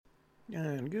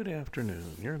And good afternoon.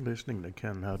 You're listening to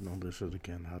Ken Hudnall. This is the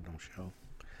Ken Hudnall Show.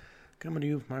 Coming to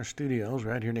you from our studios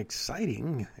right here in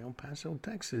exciting El Paso,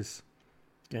 Texas.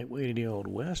 Gateway to the Old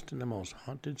West and the most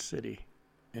haunted city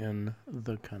in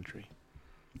the country.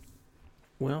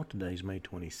 Well, today's May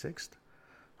 26th,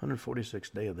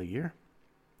 146th day of the year.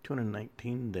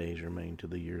 219 days remain till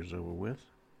the year's over with.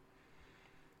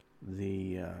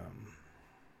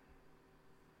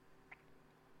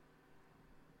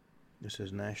 This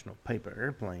is National Paper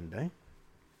Airplane Day,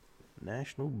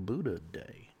 National Buddha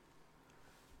Day,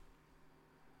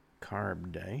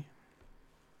 Carb Day,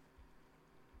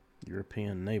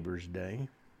 European Neighbors Day,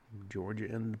 Georgia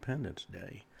Independence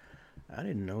Day. I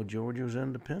didn't know Georgia was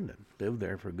independent. Lived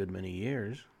there for a good many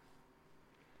years.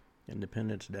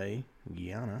 Independence Day,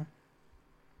 Guyana,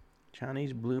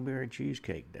 Chinese Blueberry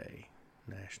Cheesecake Day,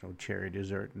 National Cherry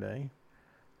Dessert Day,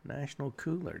 National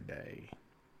Cooler Day,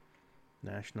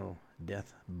 National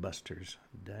Death Busters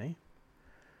Day,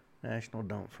 National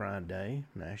Don't Fry Day,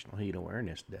 National Heat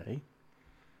Awareness Day,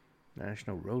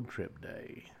 National Road Trip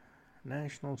Day,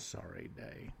 National Sorry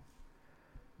Day,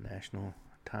 National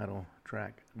Title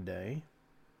Track Day.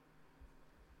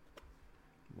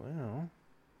 Well,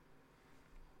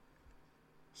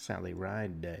 Sally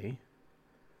Ride Day.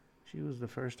 She was the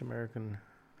first American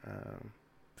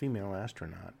female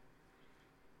astronaut.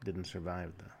 Didn't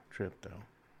survive the trip, though.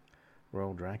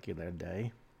 World Dracula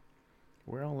Day,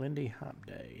 World Indie Hop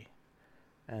Day,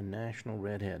 and National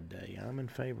Redhead Day. I'm in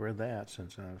favor of that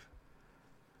since I've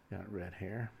got red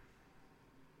hair.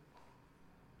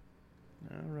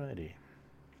 Alrighty.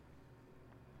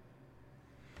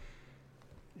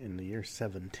 In the year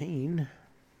 17,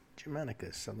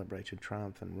 Germanicus celebrates a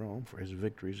triumph in Rome for his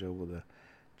victories over the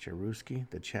Cherusci,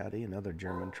 the Chatti, and other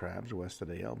German tribes west of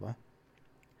the Elbe.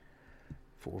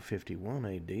 451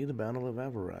 AD, the Battle of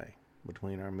Averai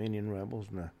between Armenian rebels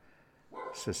and the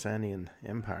Sasanian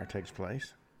Empire takes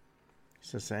place.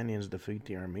 Sasanians defeat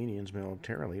the Armenians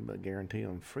militarily but guarantee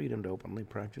them freedom to openly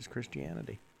practice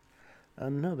Christianity.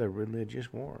 Another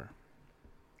religious war.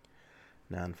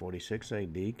 946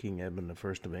 AD, King Edmund I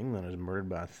of England is murdered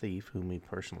by a thief whom he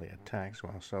personally attacks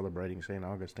while celebrating St.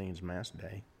 Augustine's Mass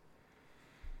Day.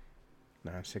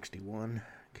 961,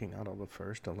 King Otto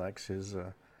I elects his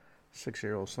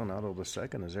 6-year-old son Otto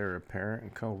II as heir apparent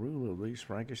and co-ruler of the East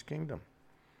Frankish kingdom.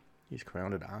 He's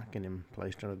crowned at Aachen and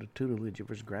placed under the tutelage of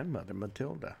his grandmother,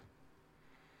 Matilda.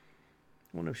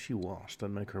 I wonder if she waltzed.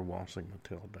 Doesn't make her waltzing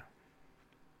Matilda.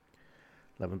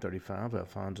 1135,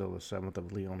 Alfonso VII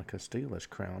of Leon Castile is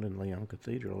crowned in Leon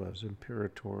Cathedral as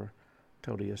Imperator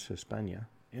Totius Hispania,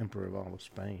 Emperor of all of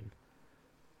Spain.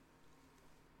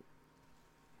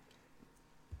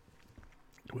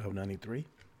 1293,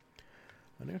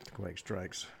 an earthquake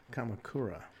strikes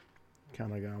Kamakura,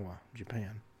 Kanagawa,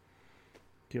 Japan.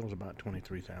 Kills about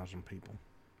 23,000 people.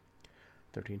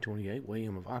 1328,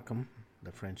 William of Ockham,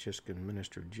 the Franciscan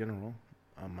Minister General,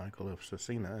 Michael of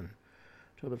Cesena, and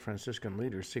two of the Franciscan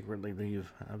leaders secretly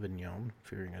leave Avignon,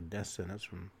 fearing a death sentence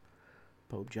from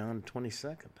Pope John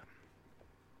XXII.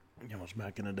 It was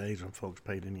back in the days when folks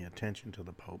paid any attention to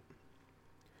the Pope.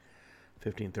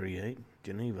 1538,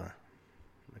 Geneva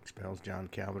expels John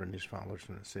Calvin and his followers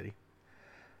from the city.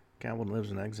 Calvin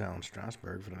lives in exile in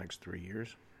Strasbourg for the next 3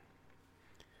 years.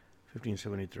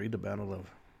 1573, the Battle of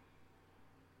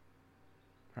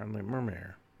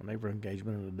Haarlemmermeer, a naval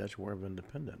engagement in the Dutch War of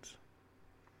Independence.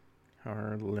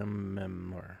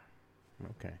 Haarlemmermeer.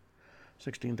 Okay.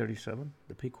 1637,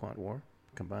 the Pequot War,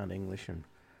 combined English and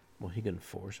Mohegan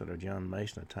force under John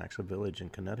Mason attacks a village in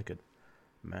Connecticut,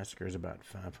 massacres about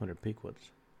 500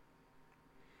 Pequots.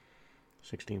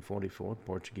 1644,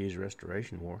 Portuguese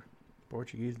Restoration War.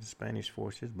 Portuguese and Spanish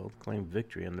forces both claimed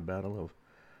victory in the Battle of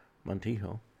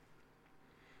Montijo.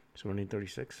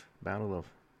 1736, Battle of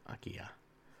Acquia.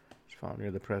 It's fought near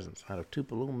the present site of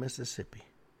Tupelo, Mississippi.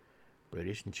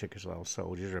 British and Chickasaw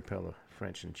soldiers repel the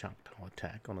French and Choctaw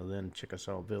attack on the then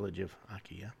Chickasaw village of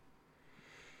Acquia.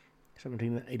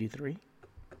 1783,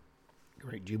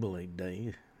 Great Jubilee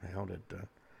Day held at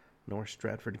North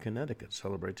Stratford, Connecticut,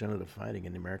 celebrates the end of the fighting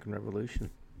in the American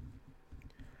Revolution.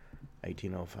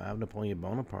 1805, Napoleon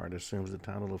Bonaparte assumes the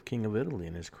title of King of Italy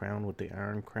and is crowned with the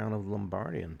Iron Crown of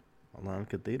Lombardy in Milan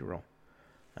Cathedral.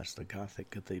 That's the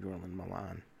Gothic Cathedral in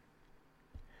Milan.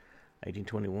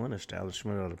 1821,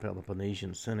 establishment of the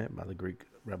Peloponnesian Senate by the Greek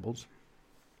rebels.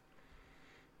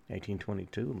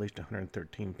 1822, at least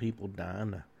 113 people die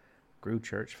in the Grue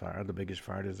Church fire, the biggest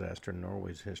fire disaster in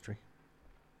Norway's history.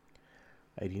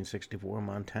 1864,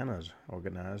 Montana is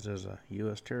organized as a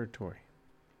U.S. territory.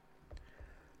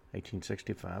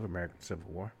 1865, American Civil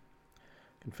War.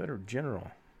 Confederate General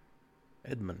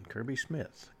Edmund Kirby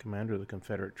Smith, commander of the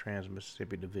Confederate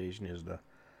Trans-Mississippi Division, is the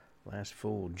last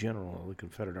full general of the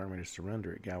Confederate Army to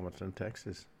surrender at Galveston,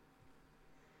 Texas.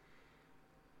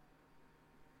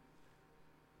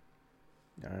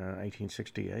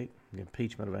 1868, the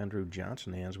impeachment of Andrew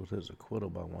Johnson ends with his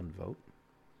acquittal by one vote.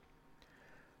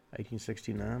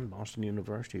 1869, Boston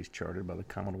University is chartered by the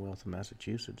Commonwealth of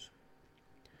Massachusetts.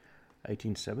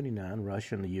 1879,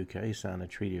 Russia and the UK signed the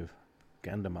Treaty of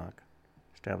Gandamak,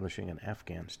 establishing an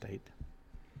Afghan state.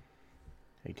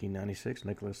 1896,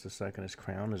 Nicholas II is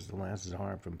crowned as the last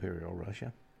Tsar of Imperial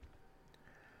Russia.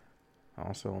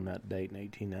 Also on that date in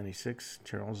 1896,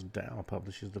 Charles Dow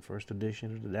publishes the first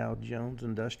edition of the Dow Jones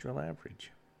Industrial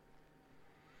Average.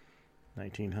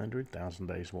 1900, Thousand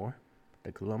Days War.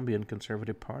 The Colombian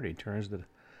Conservative Party turns the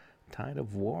tide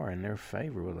of war in their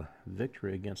favor with a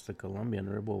victory against the Colombian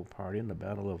Rebel Party in the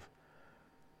Battle of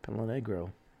Palo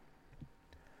Negro.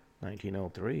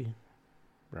 1903,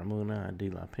 Ramona de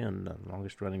la Pen, the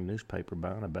longest-running newspaper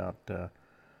bound about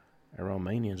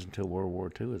Romanians until World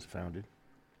War II, is founded.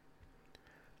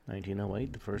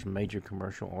 1908, the first major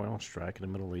commercial oil strike in the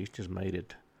Middle East is made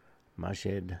at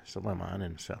Masjid Suleiman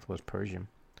in southwest Persia.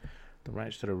 The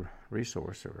rights to the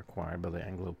resource are acquired by the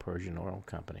Anglo-Persian Oil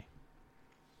Company.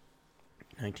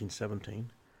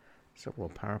 1917, several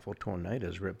powerful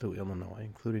tornadoes ripped through Illinois,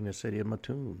 including the city of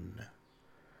Mattoon.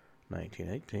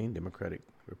 1918, Democratic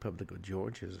Republic of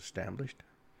Georgia is established.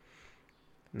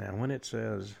 Now, when it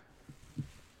says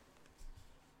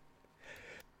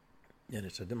that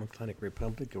it's a democratic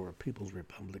republic or a people's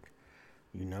republic,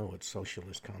 you know it's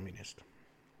socialist communist.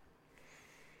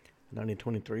 In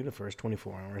 1923, the first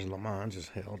 24 hours of Le Mans is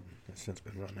held. It's since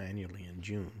been run annually in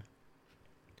June.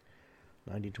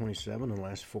 1927, the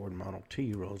last Ford Model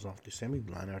T rolls off the assembly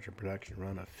line after a production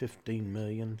run of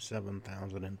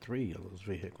 15,007,003 of those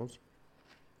vehicles.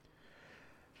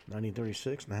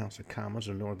 1936, in the House of Commons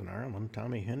of Northern Ireland,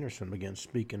 Tommy Henderson begins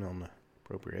speaking on the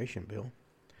appropriation bill.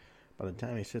 By the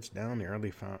time he sits down in the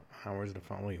early hours of the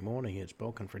following morning, he had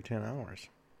spoken for 10 hours.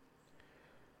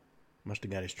 Must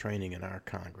have got his training in our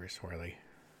Congress, where they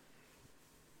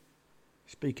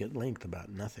speak at length about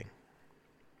nothing.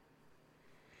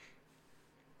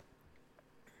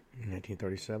 In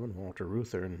 1937, Walter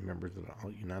Reuther and members of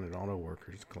the United Auto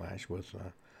Workers clashed with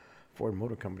Ford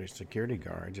Motor Company's security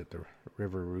guards at the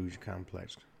River Rouge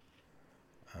complex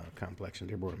in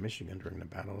Dearborn, Michigan, during the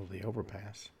Battle of the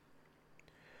Overpass.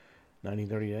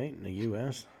 1938, in the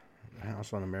U.S., the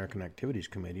House On-American Activities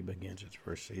Committee begins its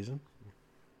first season.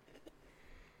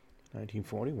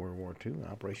 1940, World War II,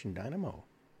 Operation Dynamo.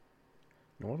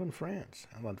 Northern France,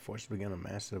 Allied forces began a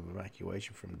massive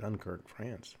evacuation from Dunkirk,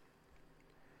 France.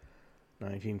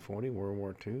 1940, World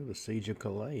War II, the Siege of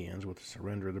Calais ends with the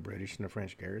surrender of the British and the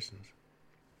French garrisons.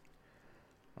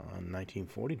 In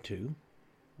 1942,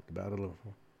 the Battle of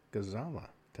Gazala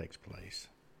takes place.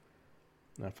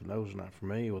 Now, for those not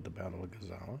familiar with the Battle of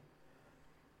Gazala,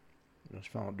 it was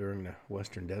fought during the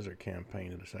Western Desert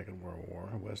Campaign of the Second World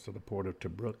War, west of the port of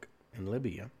Tobruk in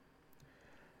Libya.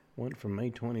 Went from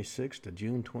May 26 to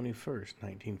June 21st,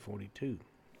 1942.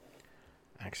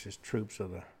 Axis troops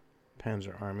of the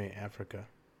Panzer Army Africa,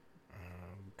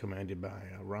 commanded by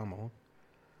Rommel,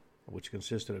 which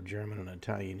consisted of German and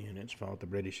Italian units, fought the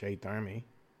British 8th Army.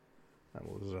 That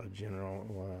was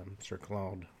General Sir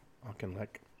Claude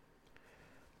Auchinleck,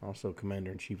 also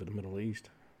Commander-in-Chief of the Middle East.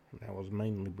 That was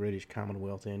mainly British,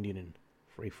 Commonwealth, Indian, and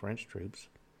Free French troops.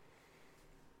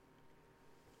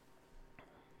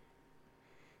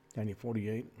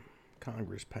 1948,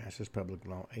 Congress passes Public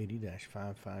Law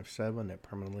 80-557 that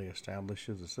permanently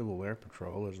establishes the Civil Air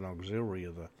Patrol as an auxiliary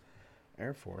of the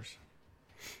Air Force.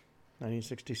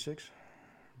 1966,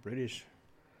 British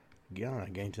Guyana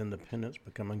gains independence,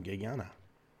 becoming Guyana.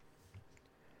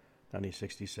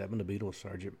 1967, the Beatles'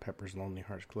 Sgt. Pepper's Lonely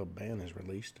Hearts Club Band is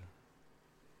released.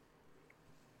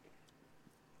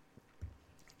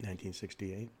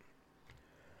 1968,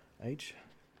 H.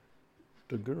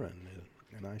 Daguren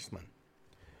in Iceland.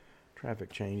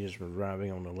 Traffic changes from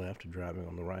driving on the left to driving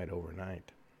on the right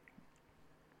overnight.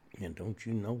 And don't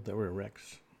you know there were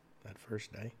wrecks that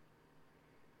first day?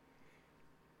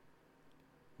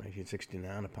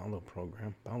 1969, Apollo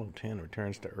program. Apollo 10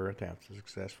 returns to Earth after a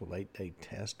successful 8-day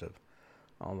test of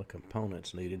all the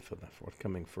components needed for the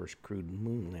forthcoming first crewed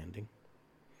moon landing.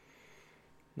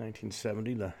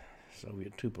 1970, the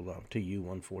Soviet Tupolev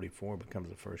Tu-144 becomes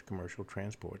the first commercial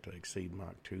transport to exceed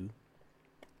Mach 2.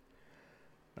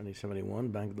 1971,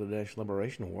 Bangladesh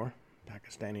Liberation War.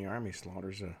 Pakistani army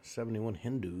slaughters 71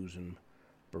 Hindus in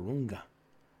Barunga,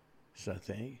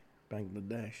 Sathe,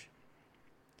 Bangladesh.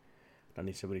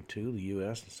 1972, the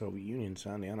U.S. and Soviet Union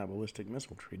signed the Anti-Ballistic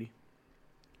Missile Treaty.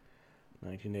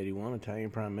 1981, Italian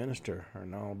Prime Minister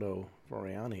Arnaldo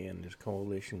Floriani and his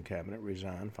coalition cabinet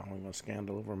resigned following a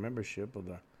scandal over membership of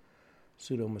the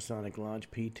pseudo-Masonic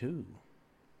Lodge P2.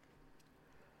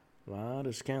 A lot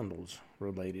of scandals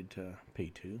related to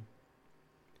P2.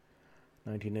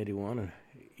 1981, an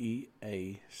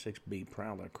EA-6B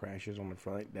Prowler crashes on the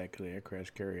flight deck of the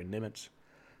aircraft carrier Nimitz,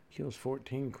 kills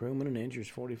 14 crewmen and injures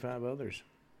 45 others.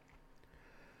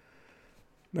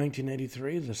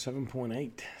 1983, the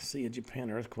 7.8 Sea of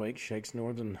Japan earthquake shakes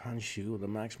northern Honshu with a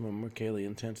maximum Mercalli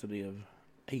intensity of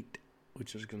 8,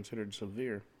 which is considered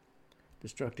severe.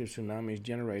 Destructive tsunamis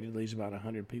generated, leaves about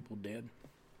 100 people dead.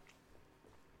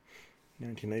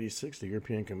 1986, the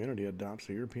European Community adopts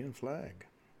the European flag.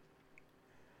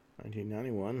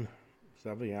 1991,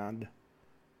 Zviad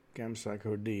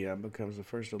Gamsakhurdia becomes the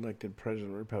first elected president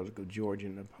of the Republic of Georgia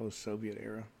in the post-Soviet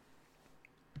era.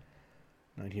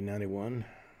 1991,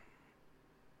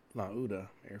 Lauda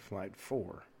Air Flight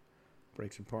 4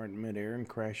 breaks apart in midair and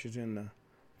crashes in the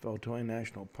Photoy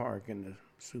National Park in the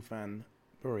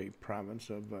Suphanburi province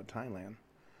of Thailand.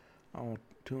 All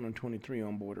 223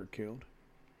 on board are killed.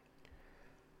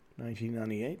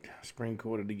 1998, Supreme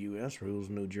Court of the U.S. rules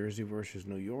New Jersey versus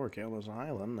New York. Ellis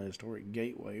Island, the historic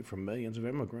gateway for millions of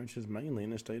immigrants, is mainly in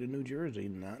the state of New Jersey,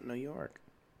 not New York.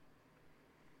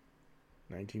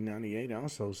 1998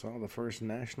 also saw the first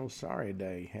National Sorry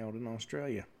Day held in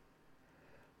Australia.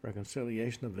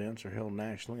 Reconciliation events are held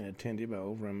nationally and attended by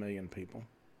over 1 million people.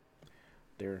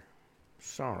 They're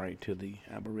sorry to the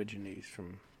Aborigines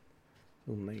from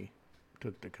whom they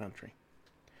took the country.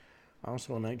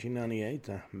 Also in 1998,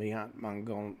 the Miat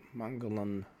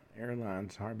Mongolan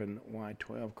Airlines Harbin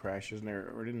Y-12 crashes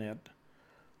near Erdenet,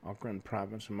 Okran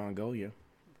province in Mongolia,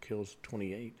 kills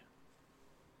 28.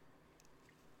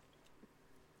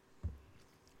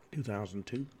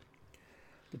 2002,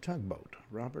 the tugboat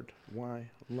Robert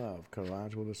Y. Love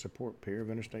collides with a support pier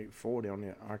of Interstate 40 on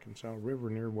the Arkansas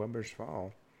River near Webbers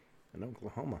Fall in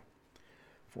Oklahoma.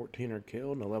 14 are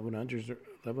killed and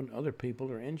 11 other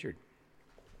people are injured.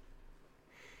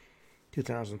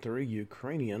 2003,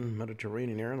 Ukrainian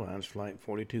Mediterranean Airlines Flight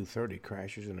 4230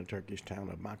 crashes in the Turkish town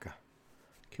of Bakka,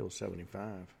 kills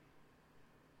 75.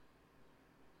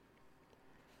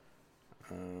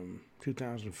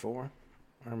 2004,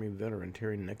 Army veteran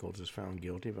Terry Nichols is found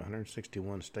guilty of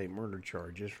 161 state murder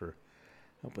charges for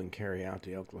helping carry out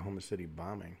the Oklahoma City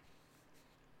bombing.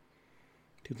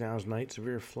 2008,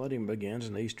 severe flooding begins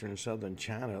in eastern and southern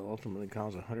China. It ultimately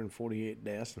caused 148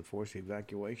 deaths and forced the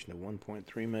evacuation of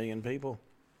 1.3 million people.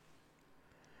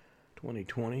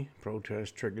 2020,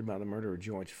 protests triggered by the murder of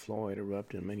George Floyd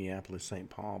erupted in Minneapolis, St.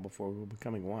 Paul before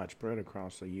becoming widespread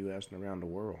across the U.S. and around the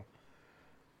world.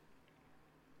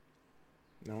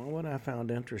 Now, what I found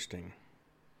interesting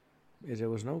is there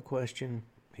was no question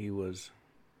he was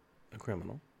a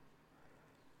criminal.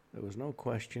 There was no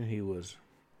question he was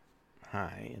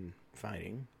high and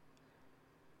fighting.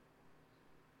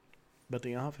 But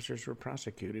the officers were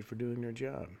prosecuted for doing their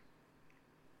job.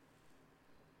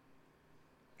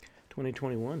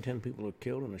 2021, 10 people were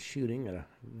killed in a shooting at a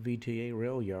VTA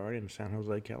rail yard in San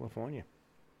Jose, California.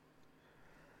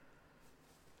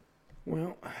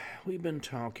 Well, we've been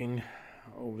talking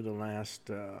over the last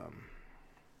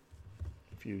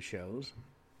few shows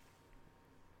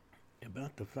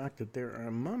about the fact that there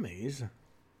are mummies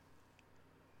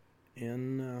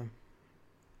in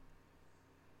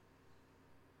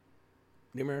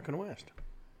the American West.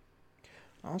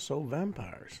 Also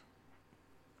vampires.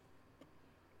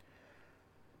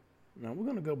 Now we're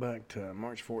going to go back to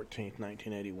March 14th,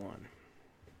 1981.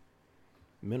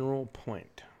 Mineral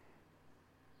Point.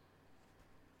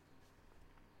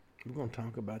 We're going to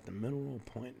talk about the Mineral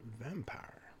Point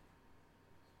vampire.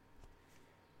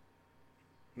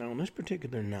 Now on this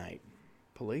particular night,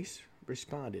 police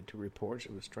responded to reports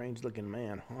of a strange-looking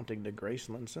man haunting the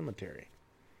Graceland Cemetery.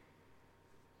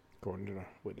 According to the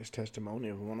witness testimony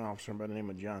of one officer by the name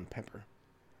of John Pepper.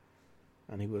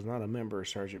 And he was not a member of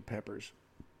Sergeant Pepper's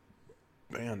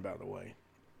band, by the way.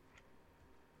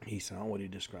 He saw what he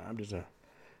described as a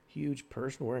huge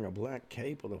person wearing a black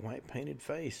cape with a white painted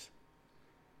face.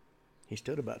 He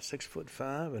stood about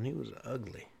 6'5" and he was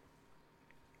ugly.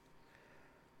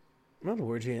 In other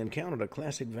words, he encountered a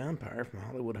classic vampire from a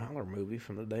Hollywood horror movie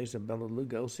from the days of Bela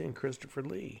Lugosi and Christopher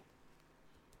Lee.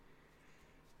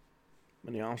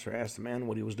 When the officer asked the man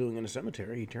what he was doing in the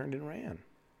cemetery, he turned and ran.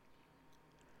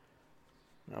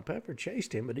 Now, Pepper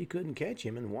chased him, but he couldn't catch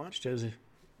him and watched as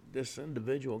this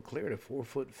individual cleared a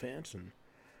 4-foot fence and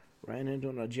ran into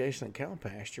an adjacent cow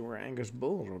pasture where Angus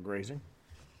bulls were grazing.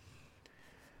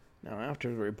 Now, after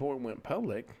the report went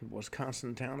public,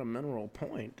 Wisconsin town of Mineral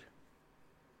Point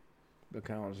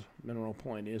because Mineral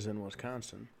Point is in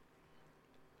Wisconsin.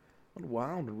 But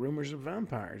wild rumors of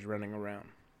vampires running around.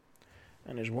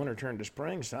 And as winter turned to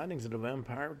spring, sightings of the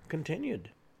vampire continued.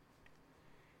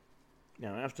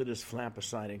 Now, after this flap of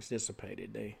sightings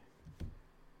dissipated, they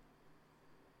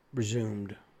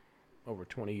resumed over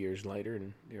 20 years later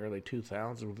in the early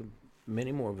 2000s with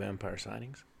many more vampire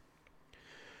sightings.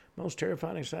 Most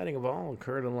terrifying sighting of all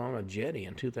occurred along a jetty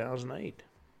in 2008.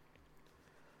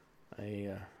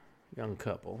 A young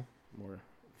couple were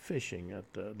fishing at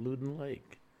Loudon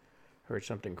Lake, heard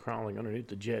something crawling underneath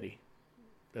the jetty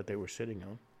that they were sitting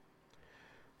on.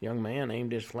 The young man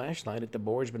aimed his flashlight at the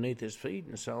boards beneath his feet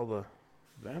and saw the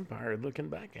vampire looking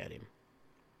back at him.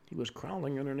 He was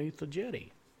crawling underneath the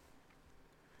jetty.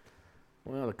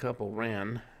 Well, the couple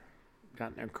ran,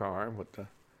 got in their car with the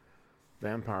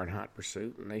vampire in hot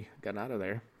pursuit, and they got out of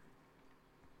there.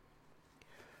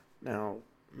 Now,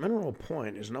 Mineral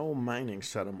Point is an old mining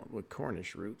settlement with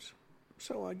Cornish roots,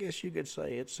 so I guess you could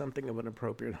say it's something of an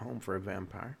appropriate home for a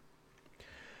vampire.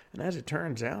 And as it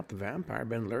turns out, the vampire had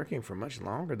been lurking for much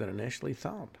longer than initially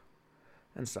thought,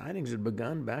 and sightings had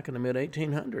begun back in the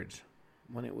mid-1800s,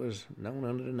 when it was known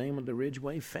under the name of the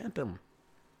Ridgway Phantom.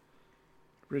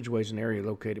 Ridgway is an area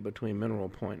located between Mineral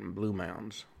Point and Blue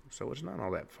Mounds, so it's not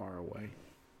all that far away.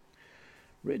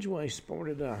 Ridgway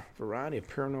sported a variety of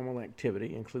paranormal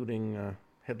activity, including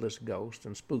headless ghosts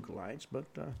and spook lights, but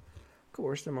of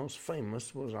course the most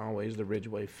famous was always the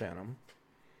Ridgway Phantom.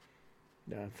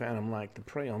 The Phantom liked to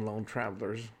prey on lone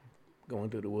travelers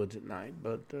going through the woods at night,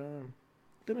 but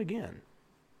then again,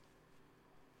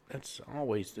 that's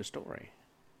always the story.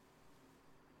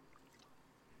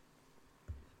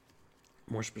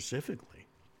 More specifically,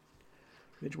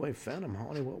 Ridgway Phantom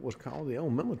haunted what was called the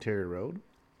Old Military Road,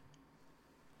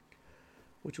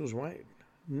 which was right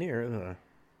near the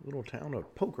little town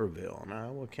of Pokerville in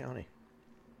Iowa County.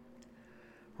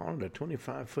 Haunted a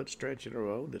 25-foot stretch of the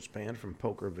road that spanned from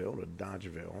Pokerville to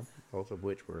Dodgeville, both of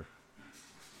which were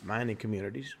mining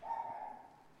communities,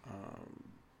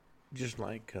 just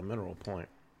like Mineral Point.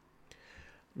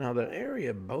 Now, the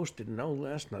area boasted no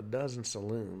less than a dozen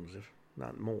saloons, if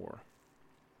not more.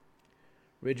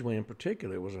 Ridgway in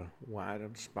particular was a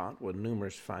wide spot with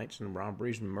numerous fights and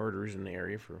robberies and murders in the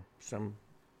area for some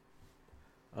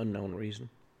unknown reason.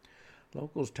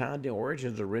 Locals tied the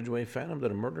origins of the Ridgway Phantom to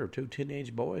the murder of two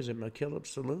teenage boys at McKillop's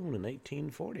Saloon in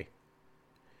 1840.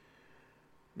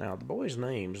 Now, the boys'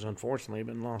 names, unfortunately, have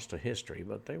been lost to history,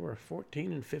 but they were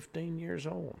 14 and 15 years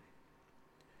old.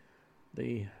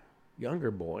 The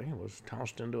younger boy was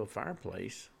tossed into a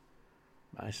fireplace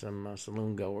by some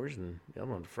saloon goers, and the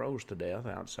other one froze to death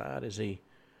outside as he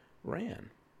ran.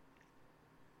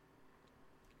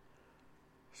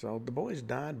 So the boys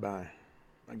died by,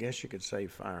 I guess you could say,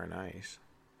 fire and ice.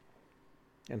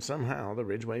 And somehow the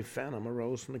Ridgway Phantom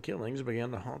arose from the killings and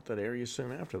began to haunt that area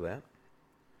soon after that.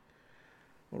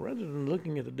 Well, rather than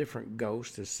looking at the different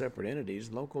ghosts as separate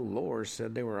entities, local lore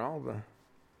said they were all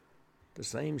the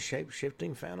same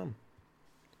shape-shifting phantom.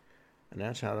 And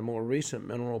that's how the more recent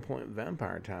Mineral Point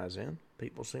vampire ties in.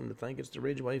 People seem to think it's the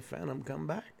Ridgway Phantom come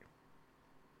back.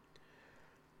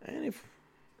 And if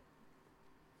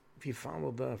you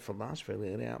follow the philosophy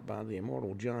laid out by the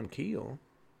immortal John Keel,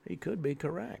 he could be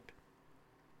correct.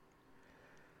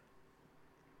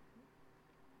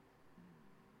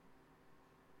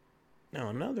 Now,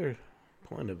 another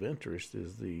point of interest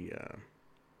is the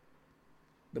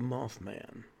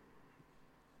Mothman,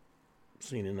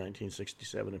 seen in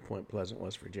 1967 in Point Pleasant,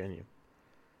 West Virginia.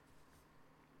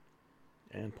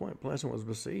 And Point Pleasant was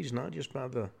besieged not just by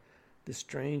this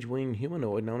strange winged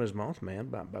humanoid known as Mothman,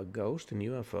 but by ghosts and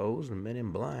UFOs and men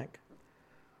in black.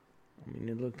 I mean,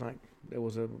 it looked like there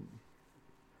was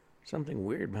something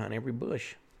weird behind every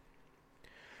bush.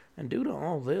 And due to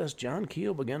all this, John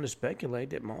Keel began to speculate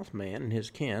that Mothman and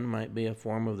his kin might be a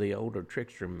form of the older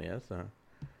trickster myth,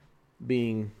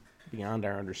 being beyond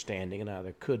our understanding and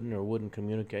either couldn't or wouldn't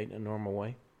communicate in a normal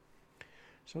way.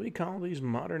 So he called these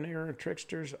modern-era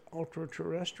tricksters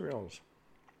ultra-terrestrials.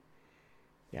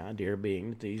 The idea being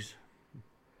that these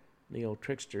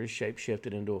neo-tricksters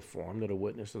shape-shifted into a form that a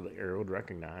witness of the era would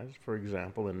recognize. For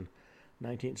example, in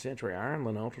 19th century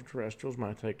Ireland, ultra-terrestrials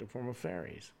might take the form of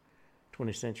fairies.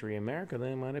 20th century America,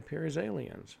 they might appear as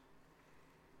aliens,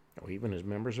 or even as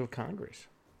members of Congress.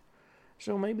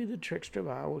 So maybe the trickster of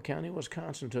Iowa County,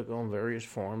 Wisconsin took on various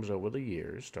forms over the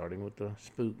years, starting with the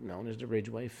spook known as the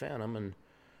Ridgway Phantom and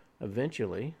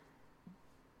eventually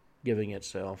giving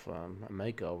itself a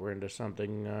makeover into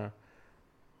something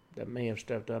that may have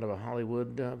stepped out of a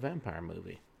Hollywood vampire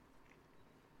movie.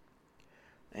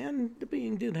 And the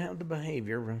being did have the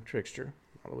behavior of a trickster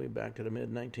all the way back to the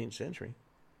mid-19th century.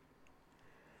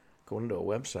 According to a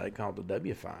website called the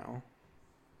W File,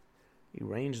 he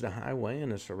ranged the highway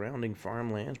and the surrounding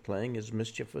farmlands, playing his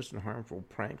mischievous and harmful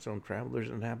pranks on travelers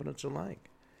and inhabitants alike.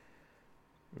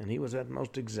 And he was that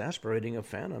most exasperating of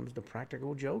phantoms, the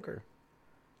practical joker,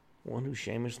 one who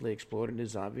shamelessly exploited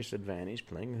his obvious advantage,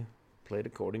 played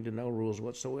according to no rules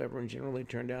whatsoever, and generally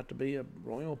turned out to be a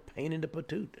royal pain in the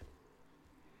patoot.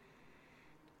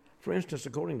 For instance,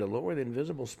 according to lore, the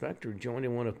invisible specter joined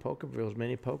in one of Pokerville's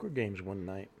many poker games one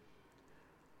night.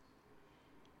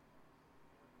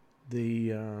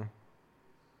 The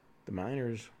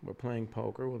miners were playing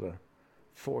poker with a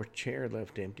fourth chair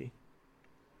left empty.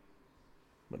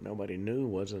 But nobody knew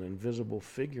was an invisible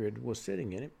figure was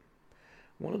sitting in it.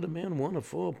 One of the men won a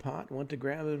full pot and went to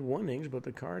grab his winnings, but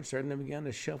the cards suddenly began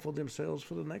to shuffle themselves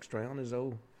for the next round as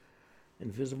though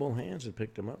invisible hands had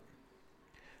picked them up.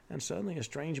 And suddenly a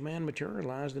strange man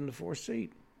materialized in the fourth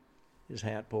seat, his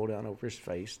hat pulled down over his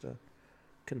face to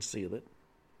conceal it.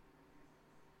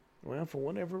 Well, for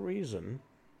whatever reason,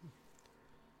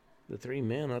 the three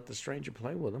men let the stranger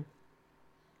play with them.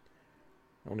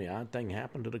 Only odd thing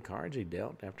happened to the cards he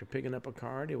dealt. After picking up a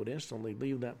card, it would instantly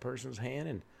leave that person's hand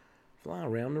and fly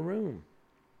around the room.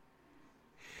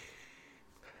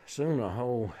 Soon a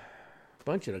whole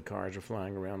bunch of the cards are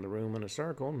flying around the room in a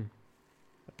circle, and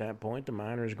at that point the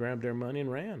miners grabbed their money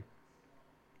and ran.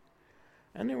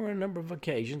 And there were a number of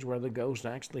occasions where the ghost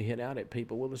actually hit out at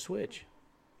people with a switch.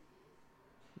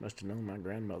 Must have known my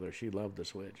grandmother. She loved the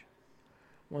switch.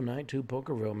 One night, two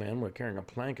Pokerville men were carrying a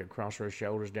plank across their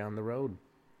shoulders down the road,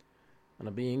 and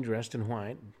a being dressed in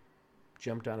white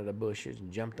jumped out of the bushes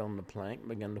and jumped on the plank and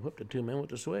began to whip the two men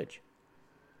with the switch.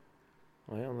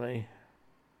 Well,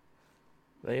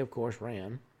 they of course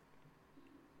ran.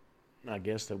 I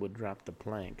guess they would drop the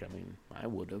plank. I mean, I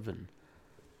would have, and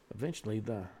eventually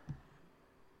the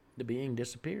being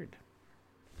disappeared.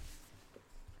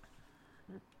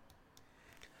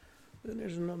 Then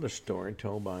there's another story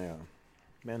told by a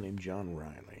man named John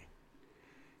Riley.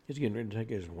 He's getting ready to take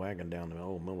his wagon down the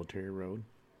old military road.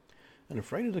 And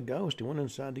afraid of the ghost, he went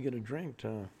inside to get a drink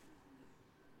to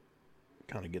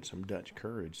kind of get some Dutch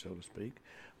courage, so to speak.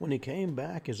 When he came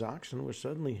back, his oxen were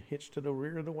suddenly hitched to the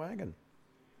rear of the wagon.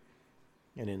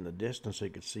 And in the distance, he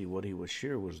could see what he was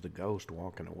sure was the ghost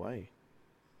walking away.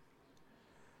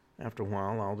 After a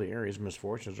while, all the area's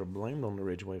misfortunes are blamed on the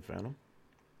Ridgeway Phantom.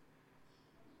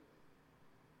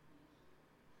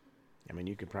 I mean,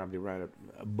 you could probably write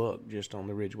a book just on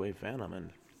the Ridgeway Phantom and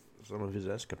some of his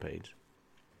escapades.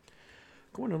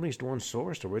 According to at least one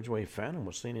source, the Ridgeway Phantom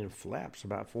was seen in flaps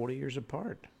about 40 years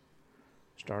apart,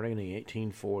 starting in the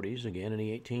 1840s, again in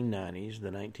the 1890s,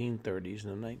 the 1930s,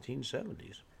 and the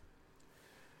 1970s.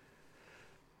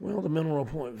 Well, the Mineral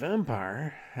Point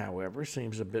vampire, however,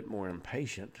 seems a bit more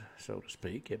impatient, so to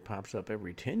speak. It pops up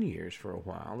every 10 years for a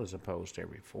while as opposed to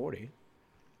every 40.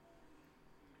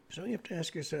 So you have to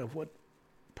ask yourself, what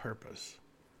purpose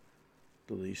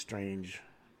do these strange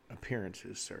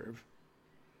appearances serve?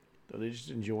 Do they just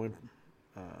enjoy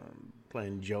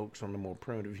playing jokes on the more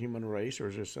primitive human race, or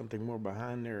is there something more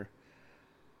behind their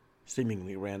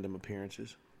seemingly random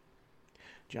appearances?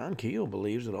 John Keel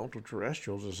believes that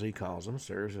ultra-terrestrials, as he calls them,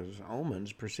 serves as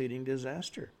omens preceding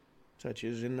disaster, such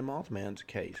as in the Mothman's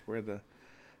case, where the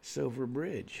Silver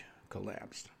Bridge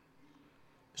collapsed.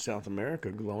 South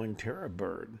America glowing terror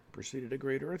bird preceded a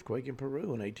great earthquake in Peru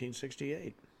in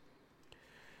 1868.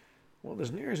 Well,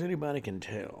 as near as anybody can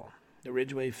tell, the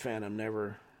Ridgeway Phantom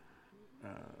never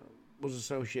was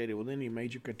associated with any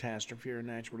major catastrophe or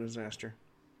natural disaster.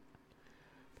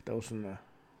 But those in the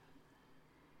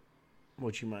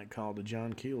what you might call the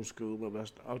John Keel school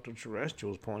of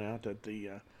ultra-terrestrials point out that the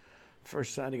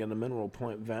first sighting of the Mineral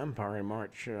Point vampire in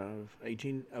March of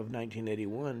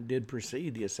 1981 did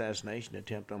precede the assassination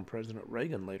attempt on President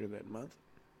Reagan later that month.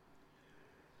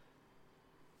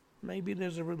 Maybe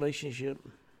there's a relationship,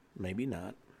 maybe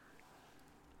not.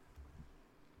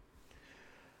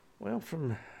 Well,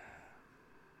 from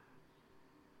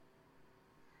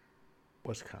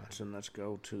Wisconsin, let's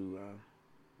go to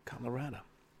Colorado.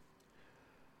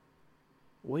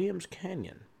 Williams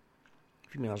Canyon, a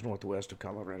few miles northwest of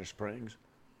Colorado Springs.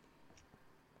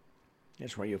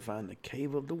 That's where you'll find the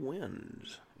Cave of the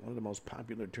Winds, one of the most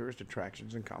popular tourist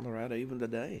attractions in Colorado even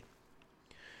today.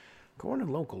 According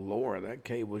to local lore, that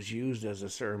cave was used as a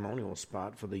ceremonial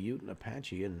spot for the Ute and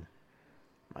Apache and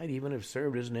might even have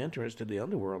served as an entrance to the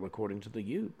underworld, according to the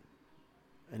Ute.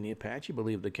 And the Apache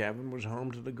believed the cavern was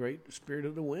home to the great spirit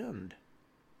of the wind.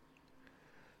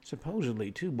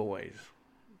 Supposedly, two boys,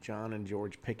 John and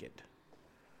George Pickett,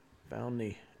 found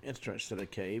the entrance to the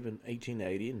cave in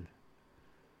 1880, and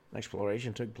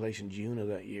exploration took place in June of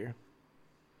that year.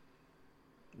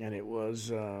 And it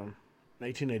was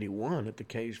 1881 that the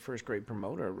cave's first great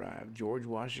promoter arrived, George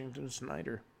Washington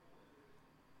Snyder.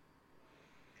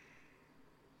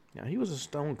 Now, he was a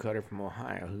stonecutter from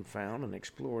Ohio who found and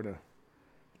explored a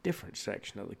different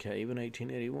section of the cave in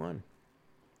 1881.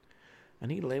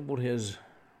 And he labeled his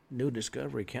new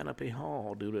discovery Canopy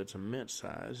Hall due to its immense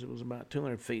size. It was about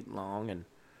 200 feet long and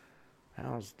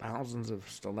housed thousands of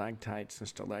stalactites and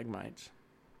stalagmites.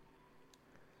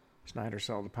 Snyder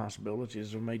saw the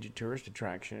possibilities of a major tourist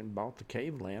attraction and bought the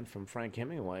cave land from Frank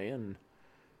Hemingway on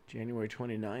January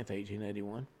 29,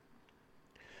 1881.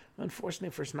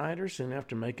 Unfortunately for Snyder, soon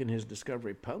after making his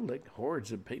discovery public,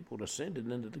 hordes of people descended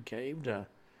into the cave to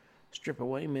strip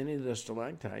away many of the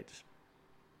stalactites.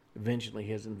 Eventually,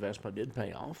 his investment did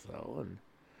pay off, though, and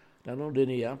not only did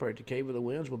he operate the Cave of the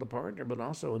Winds with a partner, but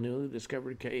also a newly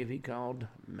discovered cave he called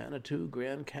Manitou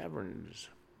Grand Caverns.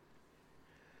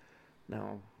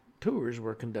 Now, tours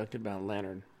were conducted by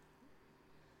lantern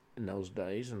in those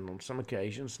days, and on some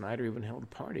occasions, Snyder even held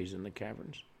parties in the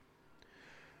caverns.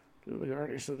 To the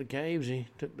artists of the caves, he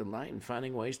took delight in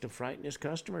finding ways to frighten his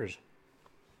customers.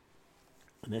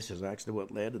 And this is actually what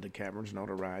led to the cavern's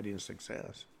notoriety and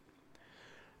success.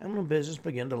 And when business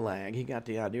began to lag, he got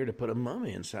the idea to put a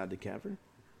mummy inside the cavern.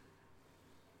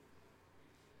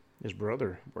 His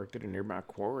brother worked at a nearby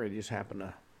quarry. He just happened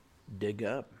to dig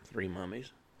up 3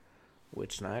 mummies,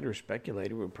 which Snyder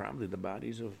speculated were probably the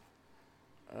bodies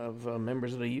of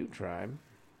members of the Ute tribe.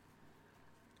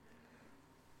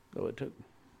 Though it took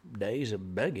days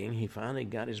of begging, he finally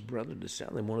got his brother to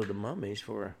sell him one of the mummies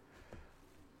for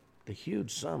the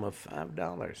huge sum of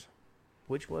 $5,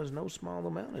 which was no small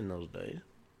amount in those days.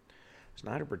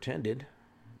 Snyder pretended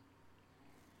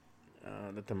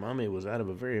that the mummy was out of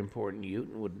a very important Ute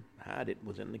and would hide it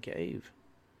within the cave.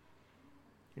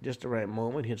 At just the right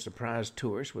moment, he'd surprise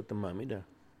tourists with the mummy to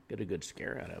get a good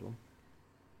scare out of them.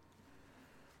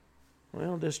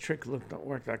 Well, this trick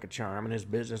worked like a charm, and his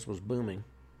business was booming.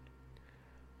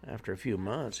 After a few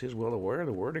months, he was well aware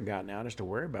the word had gotten out as to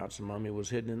whereabouts the mummy was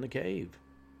hidden in the cave.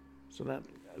 So that,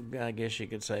 I guess you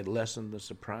could say, lessened the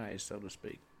surprise, so to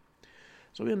speak.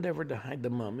 So he endeavored to hide the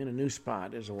mummy in a new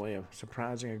spot as a way of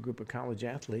surprising a group of college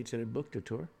athletes that had booked a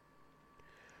tour.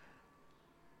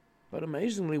 But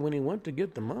amazingly, when he went to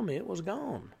get the mummy, it was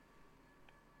gone.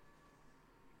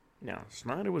 Now,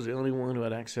 Snyder was the only one who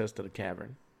had access to the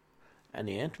cavern, and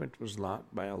the entrance was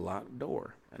locked by a locked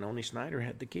door, and only Snyder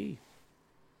had the key.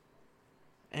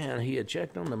 And he had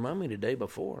checked on the mummy the day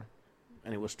before,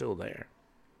 and it was still there.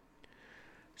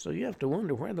 So you have to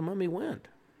wonder where the mummy went.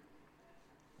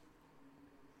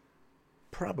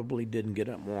 Probably didn't get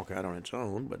up and walk out on its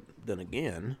own, but then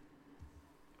again,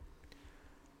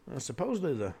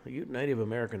 supposedly the Ute Native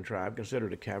American tribe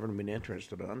considered a cavern to be an entrance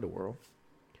to the underworld.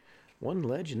 One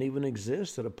legend even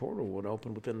exists that a portal would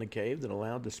open within the cave that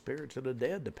allowed the spirits of the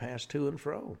dead to pass to and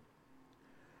fro.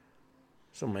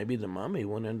 So maybe the mummy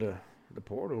went into the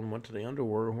portal and went to the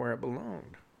underworld where it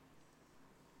belonged.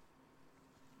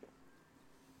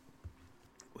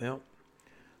 Well,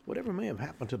 whatever may have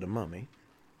happened to the mummy,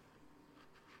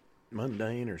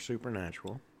 mundane or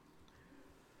supernatural,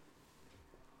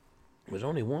 was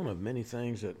only one of many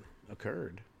things that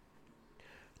occurred.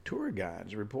 Tour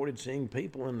guides reported seeing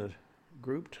people in the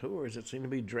group tours that seemed to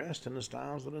be dressed in the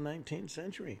styles of the 19th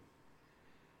century.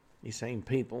 These same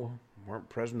people weren't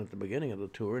present at the beginning of the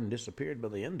tour and disappeared by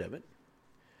the end of it.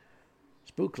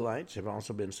 Spook lights have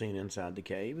also been seen inside the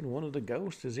cave, and one of the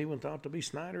ghosts is even thought to be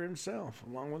Snyder himself,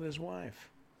 along with his wife.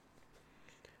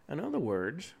 In other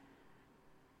words,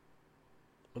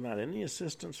 without any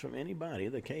assistance from anybody,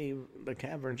 the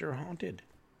caverns are haunted.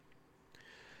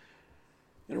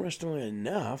 Interestingly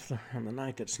enough, on the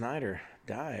night that Snyder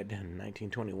died in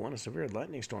 1921, a severe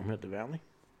lightning storm hit the valley,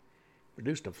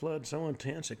 produced a flood so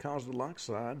intense it caused a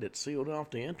lockslide that sealed off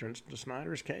the entrance to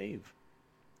Snyder's cave.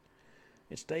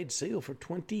 It stayed sealed for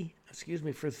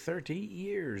 30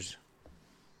 years.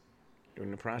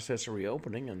 During the process of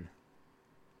reopening, and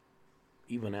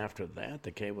even after that,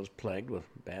 the cave was plagued with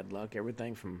bad luck,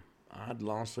 everything from odd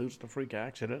lawsuits to freak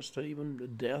accidents to even the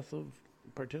death of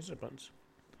participants.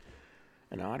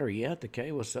 And odder yet, the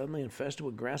cave was suddenly infested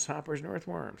with grasshoppers and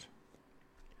earthworms.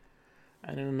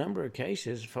 And in a number of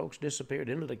cases, folks disappeared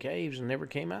into the caves and never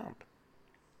came out.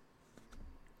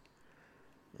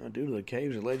 Due to the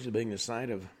caves allegedly being the site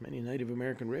of many Native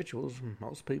American rituals,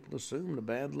 most people assume the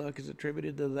bad luck is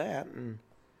attributed to that, and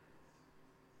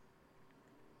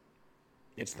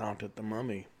it's thought that the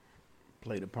mummy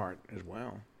played a part as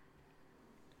well.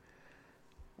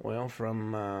 Well,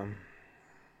 from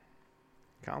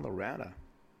Colorado,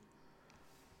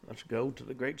 let's go to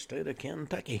the great state of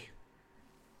Kentucky.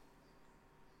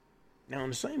 Now, in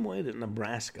the same way that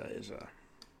Nebraska is a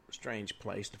strange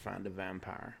place to find a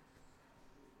vampire,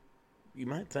 you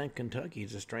might think Kentucky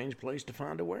is a strange place to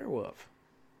find a werewolf.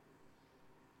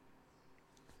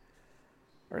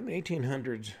 Early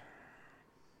 1800s,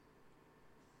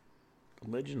 the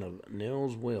legend of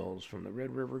Nils Wills from the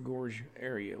Red River Gorge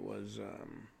area was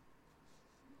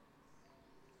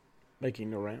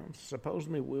making the rounds.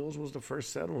 Supposedly, Wills was the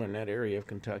first settler in that area of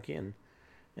Kentucky and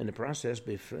in the process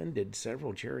befriended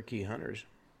several Cherokee hunters.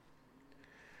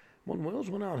 When Wills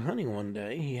went out hunting one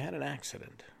day, he had an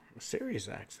accident, a serious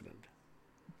accident.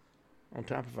 On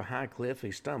top of a high cliff,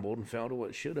 he stumbled and fell to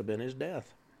what should have been his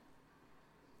death.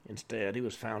 Instead, he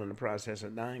was found in the process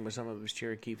of dying by some of his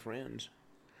Cherokee friends,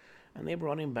 and they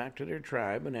brought him back to their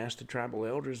tribe and asked the tribal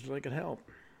elders if they could help.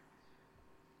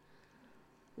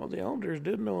 Well, the elders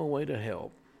did know a way to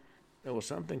help. There was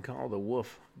something called the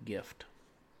wolf gift.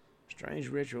 Strange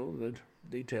ritual, the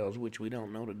details which we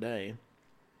don't know today.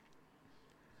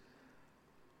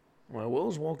 Well,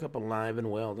 Wills woke up alive and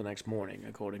well the next morning,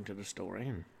 according to the story,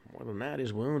 and more than that,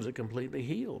 his wounds had completely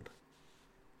healed.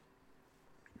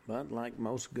 But like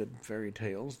most good fairy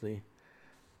tales,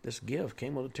 this gift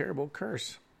came with a terrible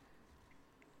curse.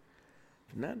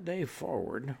 From that day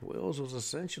forward, Wills was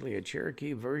essentially a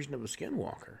Cherokee version of a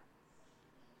skinwalker.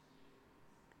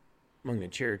 Among the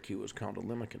Cherokee was called a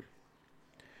limerick.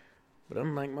 But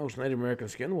unlike most Native American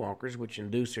skinwalkers, which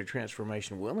induced their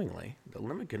transformation willingly, the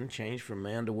limerick changed from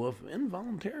man to wolf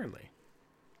involuntarily.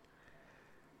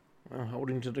 Well,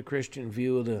 holding to the Christian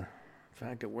view of the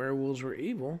fact that werewolves were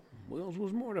evil, Wills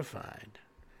was mortified.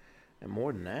 And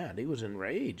more than that, he was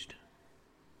enraged.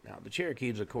 Now, the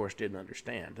Cherokees, of course, didn't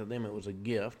understand. To them, it was a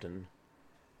gift,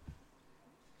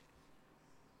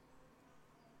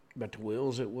 but to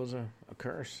Wills, it was a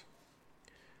curse.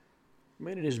 He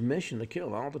made it his mission to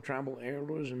kill all the tribal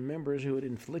elders and members who had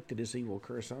inflicted this evil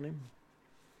curse on him.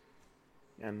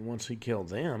 And once he killed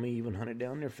them, he even hunted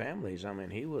down their families. I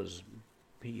mean, he was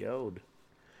PO'd.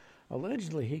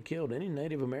 Allegedly, he killed any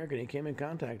Native American he came in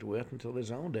contact with until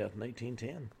his own death in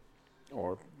 1810.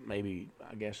 Or maybe,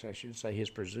 I guess I should say,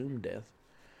 his presumed death.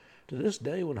 To this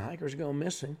day, when hikers go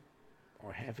missing,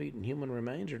 or half-eaten human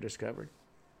remains are discovered,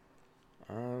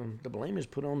 the blame is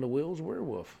put on the Wills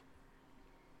werewolf.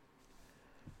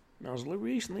 Now, as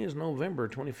recently as November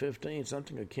 2015,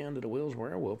 something akin to the Wills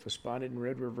werewolf was spotted in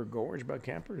Red River Gorge by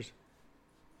campers.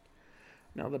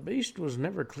 Now, the beast was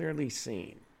never clearly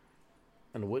seen,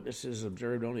 and the witnesses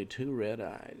observed only 2 red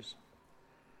eyes.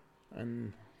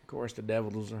 And, of course, the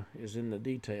devil is in the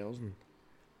details and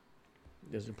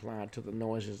is applied to the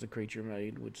noises the creature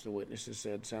made, which the witnesses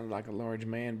said sounded like a large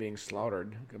man being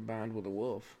slaughtered, combined with a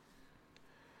wolf.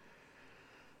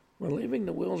 Well, leaving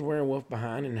the Wills werewolf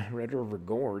behind in Red River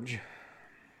Gorge,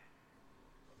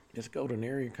 let's go to an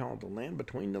area called the Land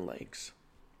Between the Lakes.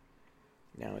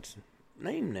 Now, it's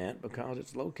named that because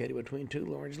it's located between 2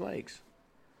 large lakes,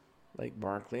 Lake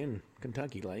Barkley and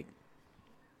Kentucky Lake.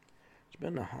 It's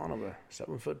been the haunt of a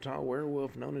 7-foot-tall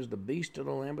werewolf known as the Beast of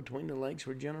the Land Between the Lakes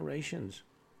for generations.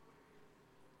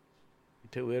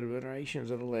 2 iterations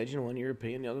of the legend, one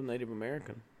European, the other Native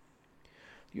American.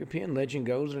 The European legend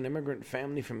goes that an immigrant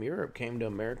family from Europe came to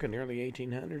America in the early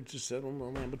 1800s to settle in the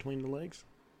land between the lakes.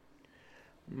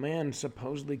 A man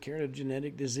supposedly carried a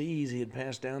genetic disease he had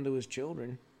passed down to his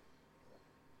children.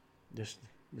 This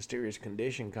mysterious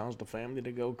condition caused the family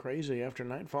to go crazy after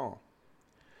nightfall.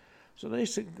 So they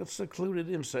secluded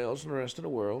themselves from the rest of the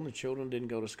world. The children didn't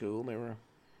go to school. They were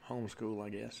homeschooled, I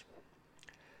guess.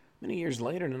 Many years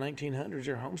later, in the 1900s,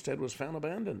 their homestead was found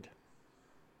abandoned.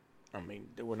 I mean,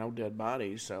 there were no dead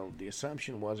bodies, so the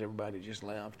assumption was everybody just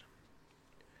left.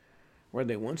 Where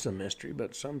they once a mystery,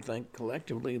 but some think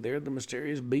collectively they're the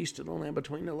mysterious beast of the land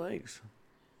between the lakes.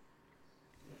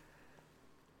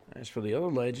 As for the other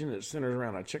legend, it centers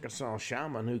around a Chickasaw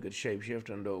shaman who could shapeshift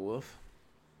into a wolf.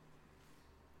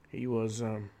 He was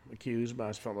accused by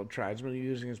his fellow tribesmen of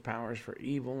using his powers for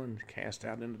evil and cast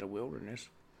out into the wilderness.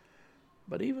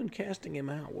 But even casting him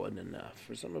out wasn't enough,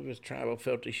 for some of his tribal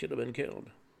felt he should have been killed.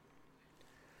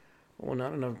 Well,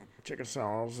 not enough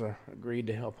Chickasaws agreed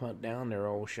to help hunt down their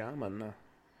old shaman.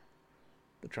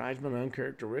 The tribesmen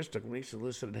uncharacteristically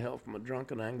solicited help from a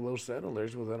drunken Anglo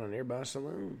settlers within a nearby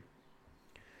saloon.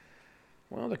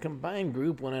 Well, the combined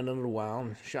group went out into the wild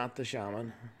and shot the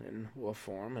shaman in wolf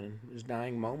form, and in his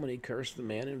dying moment he cursed the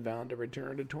men and vowed to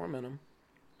return to torment them.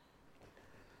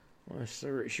 Well,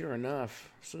 sure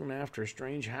enough, soon after,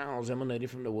 strange howls emanated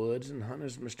from the woods, and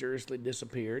hunters mysteriously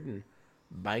disappeared, and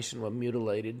bison were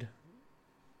mutilated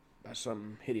by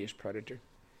some hideous predator.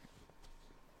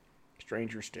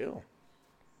 Stranger still,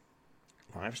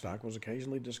 livestock was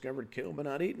occasionally discovered killed but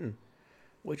not eaten,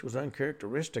 which was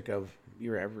uncharacteristic of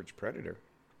your average predator.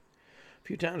 A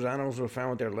few times animals were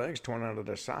found with their legs torn out of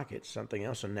their sockets, something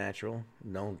else a natural,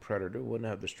 known predator wouldn't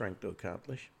have the strength to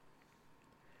accomplish.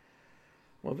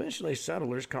 Well, eventually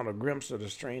settlers caught a glimpse of a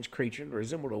strange creature that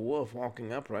resembled a wolf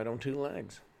walking upright on two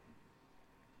legs.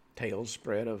 Tales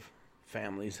spread of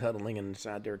families huddling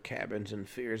inside their cabins in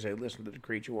fear as they listened to the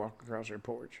creature walk across their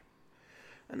porch.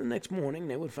 And the next morning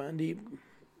they would find deep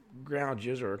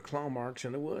gouges or claw marks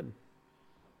in the wood.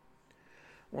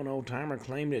 One old-timer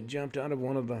claimed it jumped out of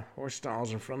one of the horse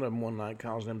stalls in front of him one night,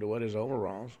 causing him to wet his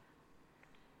overalls.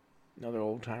 Another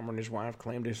old-timer and his wife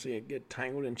claimed to see it get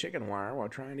tangled in chicken wire while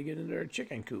trying to get into their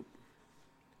chicken coop.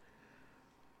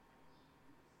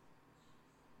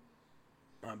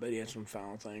 I bet he had some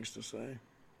foul things to say.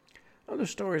 Other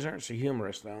stories aren't so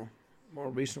humorous, though. A more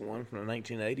recent one from the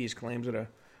 1980s claims that a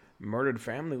murdered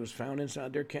family was found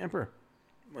inside their camper.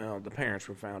 Well, the parents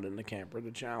were found in the camper.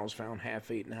 The child was found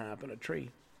half-eaten high up in a tree.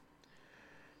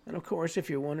 And, of course, if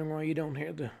you're wondering why you don't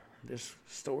hear this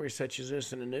story such as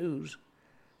this in the news,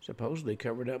 supposedly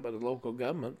covered up by the local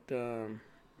government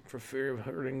for fear of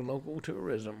hurting local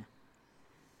tourism,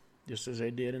 just as they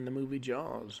did in the movie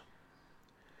Jaws.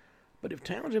 But if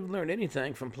towns have learned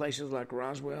anything from places like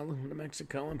Roswell, New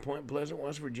Mexico, and Point Pleasant,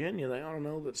 West Virginia, they ought to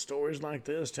know that stories like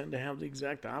this tend to have the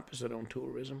exact opposite on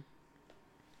tourism.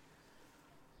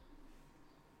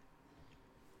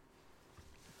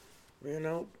 You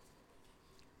know,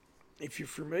 if you're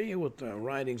familiar with the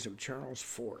writings of Charles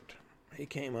Fort, he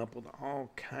came up with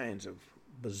all kinds of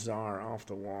bizarre,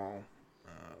 off-the-wall,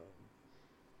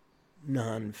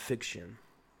 non-fiction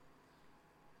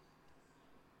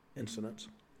incidents.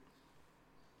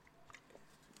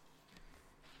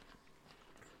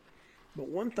 But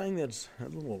one thing that's a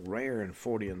little rare in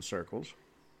Fortean circles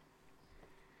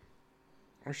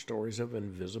are stories of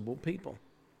invisible people.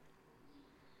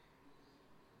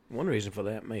 One reason for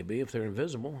that may be if they're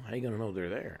invisible, how are you going to know they're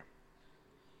there?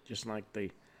 Just like the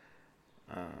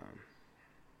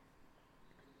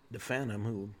Phantom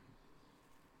who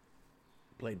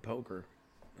played poker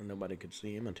and nobody could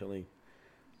see him until he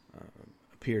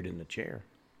appeared in the chair.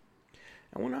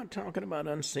 And we're not talking about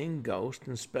unseen ghosts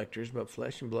and specters, but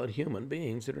flesh and blood human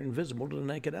beings that are invisible to the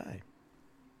naked eye.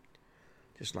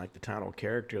 Just like the title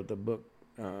character of the book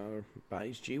by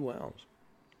H.G. Wells.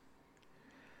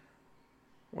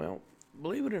 Well,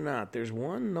 believe it or not, there's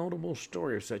one notable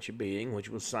story of such a being which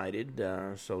was sighted,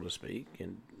 so to speak, at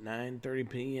 9:30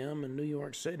 p.m. in New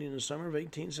York City in the summer of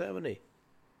 1870.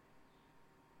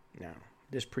 Now,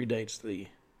 this predates the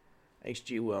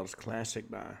H.G. Wells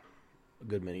classic by a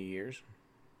good many years.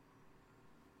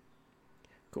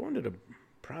 According to the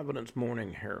Providence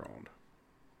Morning Herald,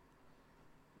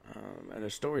 and the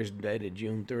story is dated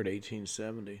June 3rd,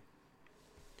 1870,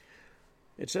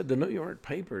 it said the New York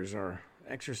papers are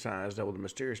exercised over the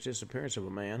mysterious disappearance of a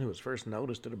man who was first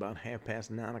noticed at about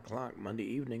 9:30 Monday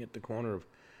evening at the corner of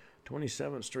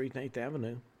 27th Street and 8th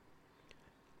Avenue.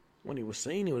 When he was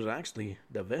seen, he was actually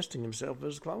divesting himself of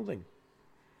his clothing.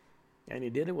 And he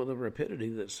did it with a rapidity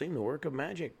that seemed the work of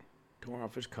magic. Tore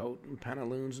off his coat and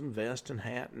pantaloons and vest and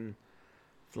hat and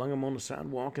flung them on the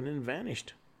sidewalk and then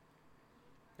vanished.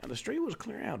 Now, the street was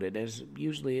clear-outed, as it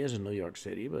usually is in New York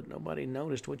City, but nobody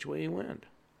noticed which way he went.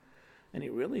 And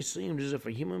it really seemed as if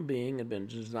a human being had been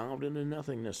dissolved into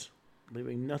nothingness,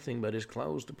 leaving nothing but his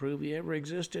clothes to prove he ever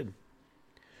existed.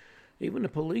 Even the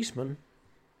policeman,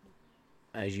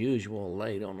 as usual,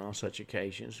 late on all such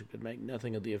occasions, could make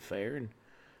nothing of the affair, and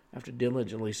after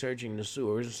diligently searching the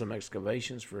sewers and some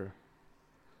excavations for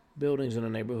buildings in the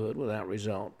neighborhood without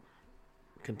result,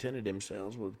 contented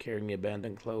themselves with carrying the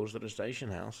abandoned clothes to the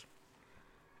station house.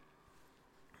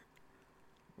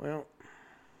 Well,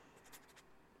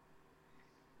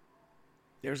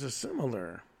 there's a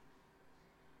similar,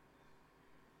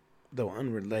 though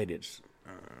unrelated,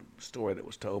 story that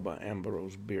was told by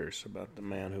Ambrose Bierce about the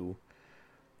man who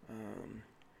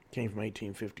came from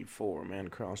 1854. A man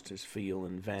crossed his field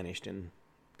and vanished in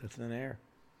the thin air.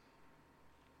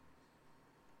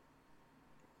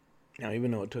 Now,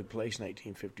 even though it took place in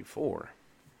 1854,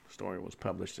 the story was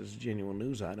published as a genuine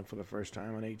news item for the first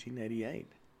time in 1888.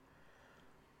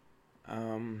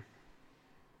 Now,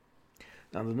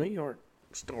 the New York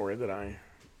story that I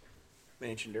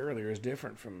mentioned earlier is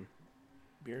different from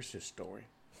Bierce's story,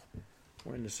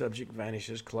 when the subject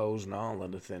vanishes, clothes and all,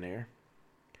 into thin air.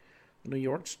 The New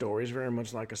York story is very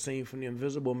much like a scene from the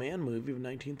Invisible Man movie of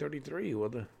 1933, where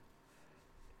the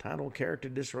title character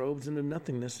disrobes into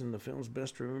nothingness in the film's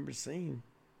best remembered scene.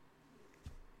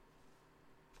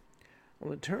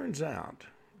 Well, it turns out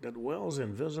that Wells'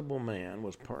 Invisible Man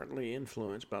was partly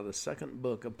influenced by the second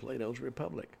book of Plato's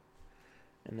Republic,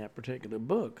 In that particular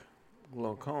book,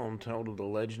 Glaucon told of the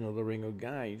legend of the Ring of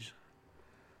Guides,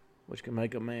 which can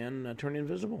make a man turn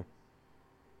invisible.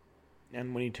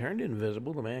 And when he turned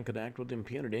invisible, the man could act with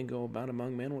impunity and go about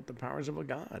among men with the powers of a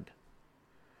god.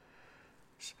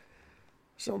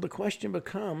 So the question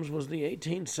becomes, was the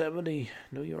 1870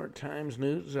 New York Times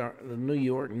news, or the New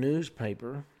York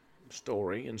newspaper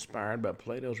story inspired by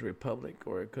Plato's Republic,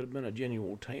 or it could have been a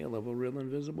genuine tale of a real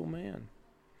invisible man?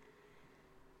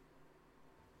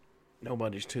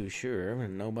 Nobody's too sure,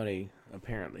 and nobody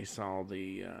apparently saw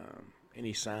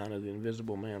any sign of the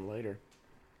invisible man later.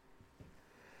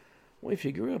 Well, if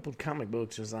you grew up with comic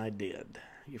books as I did,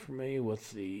 you're familiar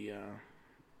with the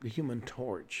Human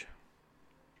Torch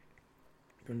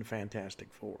from the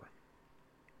Fantastic Four.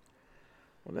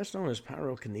 Well, that's known as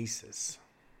pyrokinesis.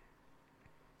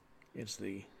 It's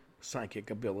the psychic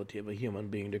ability of a human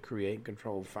being to create and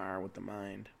control fire with the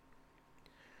mind.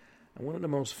 And one of the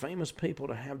most famous people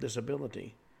to have this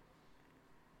ability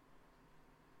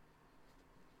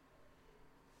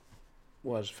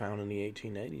was found in the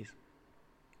 1880s.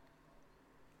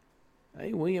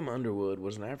 William Underwood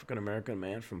was an African-American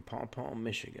man from Paw Paw,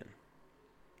 Michigan.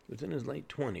 He was in his late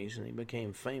 20s, and he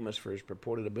became famous for his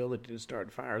purported ability to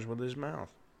start fires with his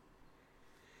mouth.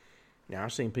 Now,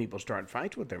 I've seen people start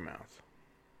fights with their mouth.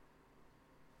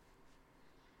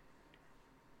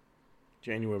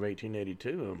 January of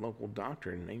 1882, a local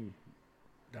doctor named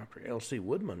Dr. L.C.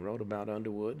 Woodman wrote about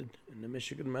Underwood in the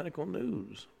Michigan Medical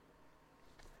News.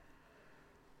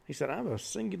 He said, "I have a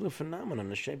singular phenomenon in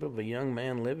the shape of a young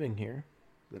man living here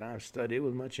that I have studied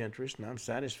with much interest, and I'm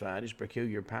satisfied his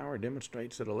peculiar power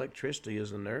demonstrates that electricity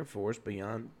is a nerve force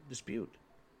beyond dispute.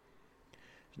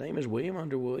 His name is William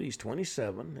Underwood. He's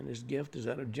 27, and his gift is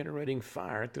that of generating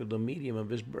fire through the medium of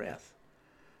his breath,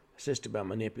 assisted by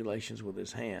manipulations with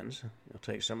his hands. He'll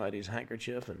take somebody's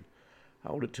handkerchief and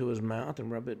hold it to his mouth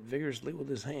and rub it vigorously with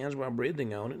his hands while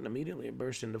breathing on it, and immediately it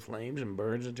bursts into flames and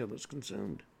burns until it's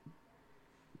consumed."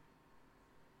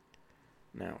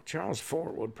 Now, Charles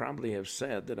Fort would probably have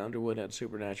said that Underwood had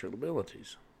supernatural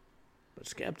abilities, but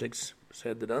skeptics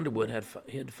said that Underwood had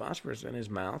hid phosphorus in his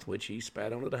mouth, which he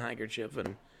spat onto the handkerchief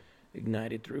and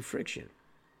ignited through friction.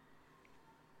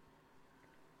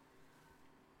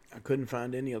 I couldn't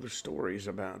find any other stories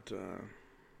about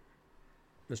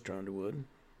Mr. Underwood.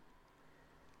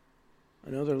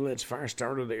 Another alleged fire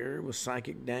starter there was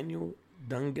psychic Daniel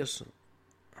Dungus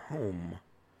Home,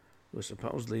 who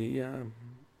supposedly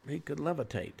he could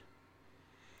levitate.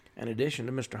 In addition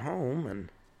to Mr. Home and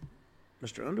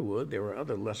Mr. Underwood, there were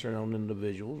other lesser-known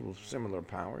individuals with similar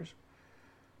powers,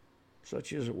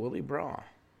 such as Willie Braw,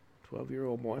 a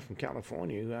 12-year-old boy from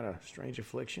California who had a strange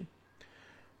affliction.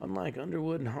 Unlike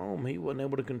Underwood and Home, he wasn't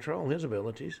able to control his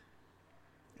abilities,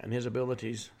 and his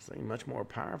abilities seemed much more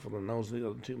powerful than those of the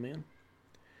other two men.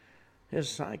 His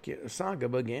saga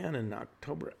began on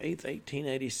October 8,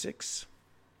 1886,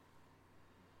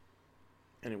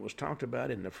 and it was talked about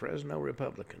in the Fresno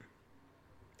Republican.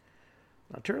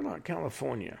 Now, Turlock,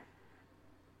 California,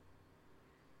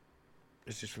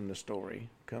 this is from the story,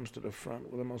 comes to the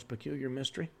front with the most peculiar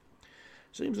mystery.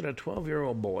 Seems that a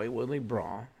 12-year-old boy, Willie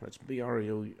Braw, that's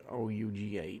B-R-O-U-G-H,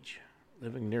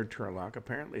 living near Turlock,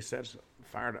 apparently sets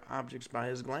fire to objects by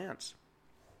his glance.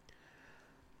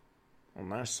 On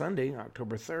last Sunday,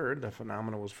 October 3rd, the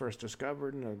phenomenon was first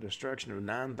discovered, and the destruction of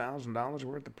 $9,000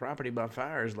 worth of property by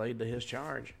fire is laid to his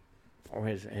charge, or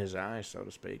his eyes, so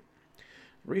to speak.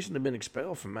 Recently been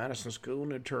expelled from Madison School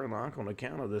near Turlock on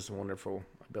account of this wonderful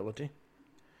ability.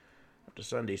 After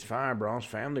Sunday's fire, Braw's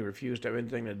family refused to have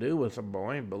anything to do with the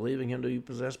boy, believing him to be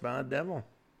possessed by a devil.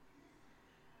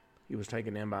 He was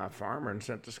taken in by a farmer and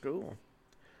sent to school.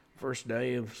 First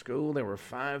day of school, there were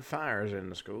 5 fires in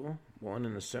the school. 1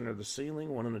 in the center of the ceiling,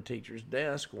 1 in the teacher's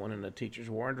desk, 1 in the teacher's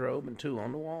wardrobe, and 2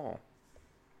 on the wall.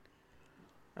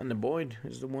 And the boy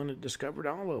is the one that discovered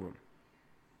all of them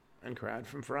and cried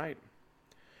from fright.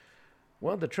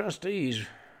 Well, the trustees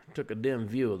took a dim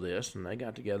view of this, and they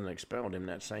got together and expelled him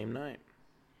that same night.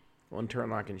 One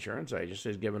Turlock insurance agency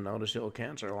has given notice he'll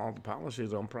cancel all the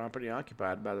policies on property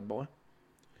occupied by the boy.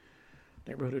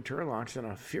 Neighborhood of Turlock's in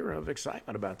a furor of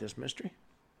excitement about this mystery.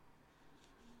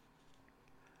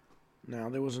 Now,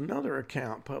 there was another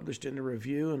account published in the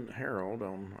Review and Herald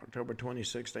on October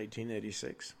 26,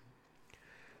 1886.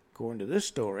 According to this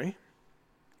story,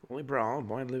 Willie Braw, a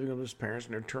boy living with his parents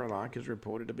near Turlock, is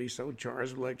reported to be so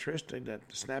charged with electricity that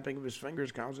the snapping of his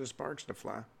fingers causes sparks to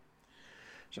fly.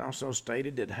 It's also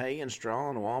stated that hay and straw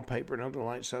and wallpaper and other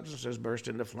light substances burst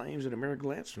into flames at a mere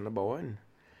glance from the boy, and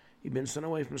he'd been sent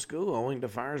away from school owing to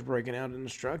fires breaking out in the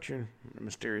structure in a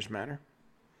mysterious manner.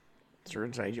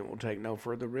 Insurance agent will take no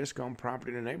further risk on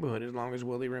property in the neighborhood as long as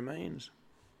Willie remains.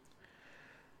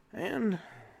 And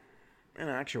in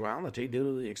actuality, due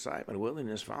to the excitement, Willie and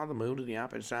his father moved to the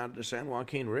opposite side of the San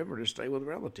Joaquin River to stay with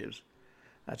relatives.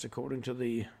 That's according to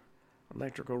the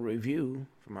Electrical Review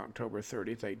from October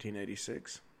 30th,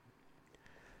 1886.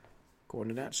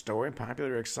 According to that story,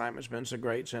 popular excitement's been so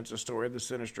great since the story of the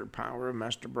sinister power of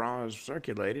Master Bra has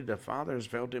circulated, the father has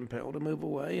felt impelled to move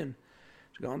away and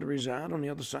has gone to reside on the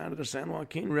other side of the San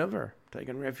Joaquin River,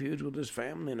 taking refuge with his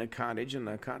family in a cottage in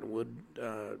the cottonwood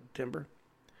timber,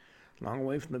 long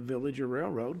away from the village or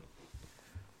railroad.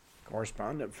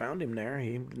 Correspondent found him there.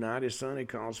 He denied his son had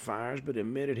caused fires, but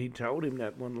admitted he told him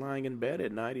that when lying in bed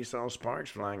at night he saw sparks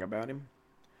flying about him.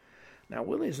 Now,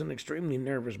 Willie's an extremely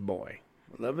nervous boy,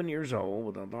 11 years old,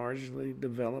 with a largely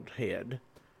developed head.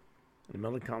 In a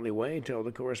melancholy way, he told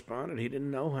the correspondent he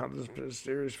didn't know how the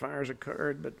mysterious fires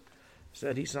occurred, but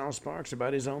said he saw sparks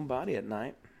about his own body at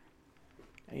night.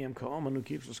 A.M. Coleman, who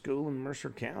keeps a school in Mercer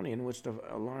County in which the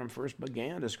alarm first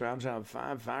began, describes how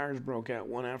 5 fires broke out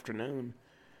one afternoon,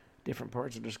 different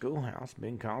parts of the schoolhouse,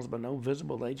 being caused by no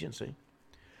visible agency.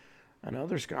 And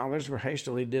other scholars were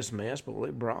hastily dismissed, but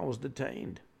Willie Bra was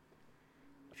detained.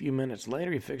 A few minutes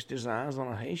later, he fixed his eyes on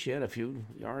a hay shed a few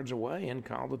yards away and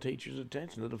called the teacher's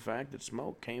attention to the fact that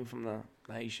smoke came from the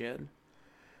hay shed.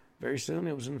 Very soon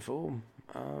it was in full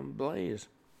blaze.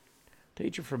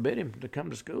 Teacher forbid him to come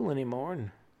to school anymore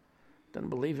and doesn't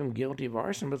believe him guilty of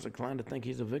arson, but is inclined to think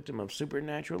he's a victim of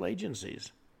supernatural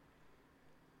agencies.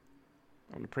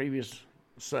 On the previous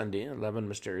Sunday, 11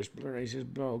 mysterious blazes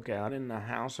broke out in the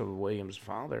house of William's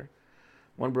father.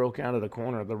 One broke out of the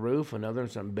corner of the roof, another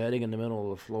some bedding in the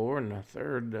middle of the floor, and a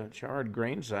third charred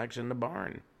grain sacks in the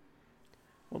barn.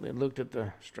 Well, they looked at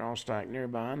the straw stack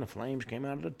nearby, and the flames came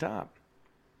out of the top.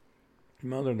 The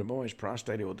mother and the boys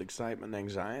prostrated with excitement and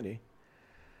anxiety.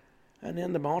 And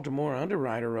then the Baltimore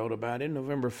Underwriter wrote about it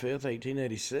November 5th,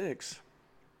 1886.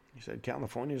 He said,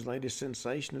 California's latest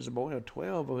sensation is a boy of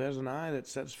 12 who has an eye that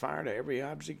sets fire to every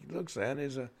object he looks at,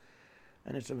 and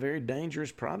it's a very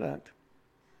dangerous product.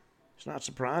 It's not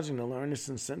surprising to learn this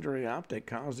incendiary optic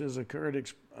caused his occurred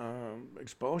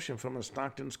expulsion from a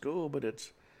Stockton school, but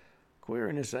it's queer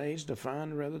in this age to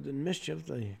find, rather than mischief,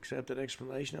 the accepted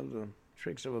explanation of the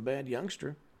tricks of a bad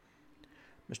youngster.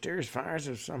 Mysterious fires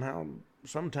have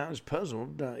sometimes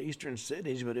puzzled eastern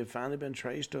cities, but have finally been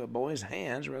traced to a boy's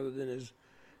hands rather than his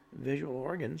visual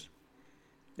organs.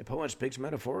 The poet speaks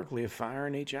metaphorically of fire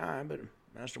in each eye, but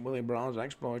Master Willie Bra's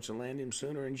exploits will land him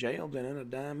sooner in jail than in a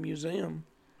dime museum.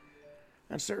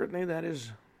 And certainly that is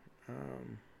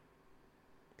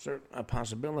a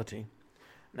possibility.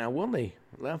 Now, Willie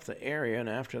left the area and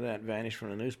after that vanished from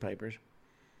the newspapers.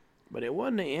 But it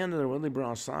wasn't the end of the Willie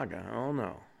Bra saga. Oh,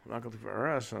 no. Luckily for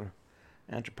us, an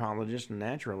anthropologist and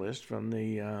naturalist from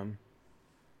the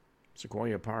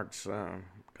Sequoia Park's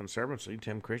Conservancy,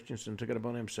 Tim Christensen, took it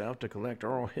upon himself to collect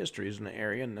oral histories in the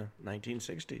area in the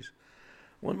 1960s.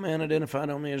 One man identified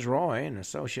only as Roy and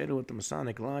associated with the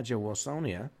Masonic Lodge of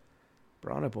Wilsonia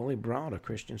brought up Willie Bra to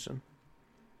Christensen.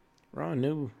 Roy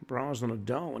knew Bra as an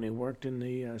adult when he worked in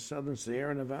the Southern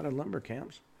Sierra Nevada lumber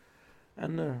camps,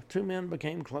 and the two men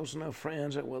became close enough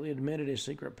friends that Willie admitted his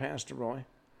secret past to Roy.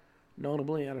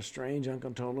 Notably, he had a strange,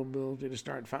 uncontrollable ability to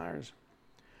start fires.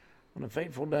 On a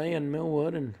fateful day in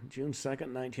Millwood on June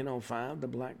 2nd, 1905, the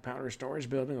black powder storage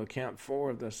building of Camp 4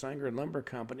 of the Sanger Lumber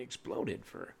Company exploded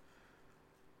for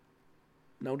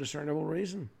no discernible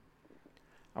reason.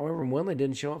 However, when Willie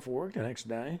didn't show up for work the next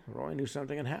day, Roy knew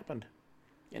something had happened.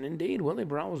 And indeed, Willie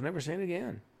Bra was never seen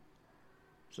again.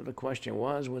 So the question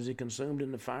was he consumed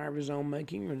in the fire of his own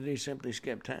making, or did he simply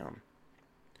skip town?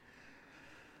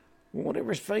 Well,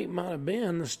 whatever his fate might have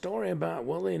been, the story about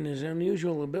Willie and his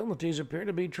unusual abilities appear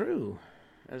to be true,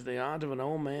 as the odds of an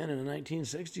old man in the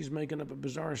 1960s making up a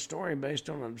bizarre story based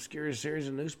on an obscure series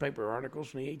of newspaper articles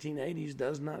from the 1880s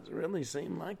does not really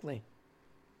seem likely.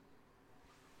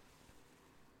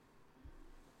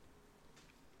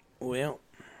 Well,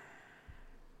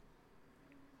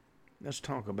 let's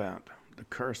talk about the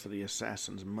curse of the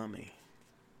assassin's mummy.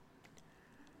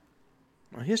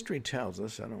 Now, history tells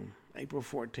us that on April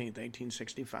 14th,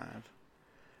 1865,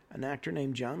 an actor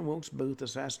named John Wilkes Booth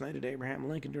assassinated Abraham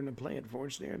Lincoln during a play at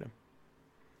Ford's Theater.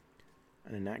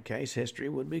 And in that case, history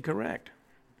would be correct.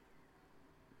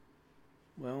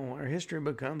 Well, where history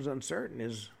becomes uncertain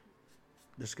is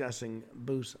discussing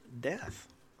Booth's death.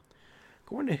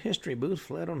 According to history, Booth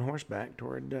fled on horseback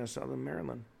toward southern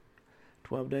Maryland.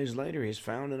 12 days later, he is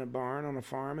found in a barn on a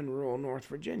farm in rural North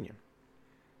Virginia.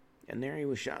 And there he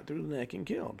was shot through the neck and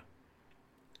killed.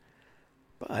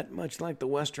 But, much like the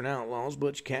Western outlaws,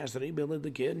 Butch Cassidy, Billy the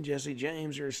Kid, and Jesse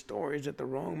James, there are stories that the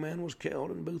wrong man was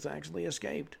killed and Booth actually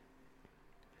escaped.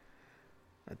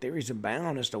 Theories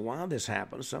abound as to why this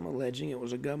happened, some alleging it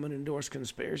was a government-endorsed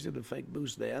conspiracy to fake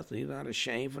Booth's death. He's not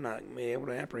ashamed for not being able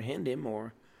to apprehend him,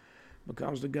 or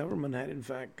because the government had in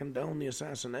fact condoned the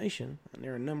assassination, and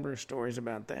there are a number of stories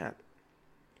about that.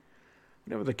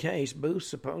 Whatever the case, Booth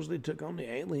supposedly took on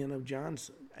the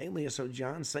alias of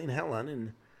John St. Helen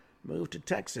and moved to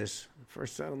Texas,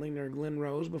 first settling near Glen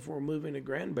Rose before moving to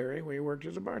Granbury, where he worked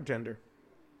as a bartender.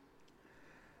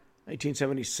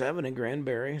 1877 in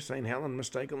Granbury, St. Helen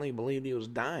mistakenly believed he was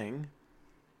dying.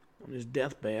 On his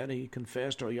deathbed, he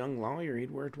confessed to a young lawyer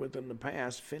he'd worked with in the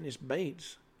past, Finis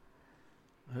Bates,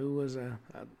 who was,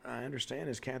 I understand,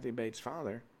 is Kathy Bates'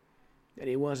 father, that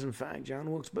he was, in fact, John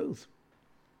Wilkes Booth.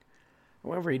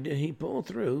 However, he pulled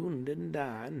through and didn't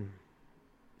die, and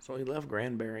so he left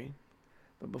Granbury.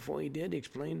 But before he did, he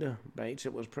explained to Bates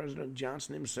it was President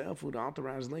Johnson himself who'd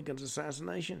authorized Lincoln's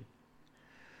assassination.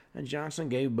 And Johnson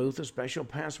gave Booth a special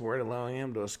password allowing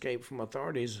him to escape from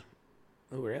authorities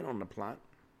who were in on the plot.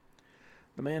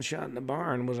 The man shot in the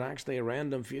barn was actually a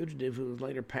random fugitive who was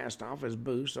later passed off as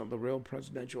Booth so the real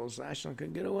presidential assassin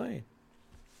could get away.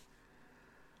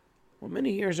 Well,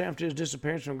 many years after his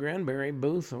disappearance from Granbury,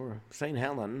 Booth, or St.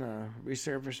 Helen,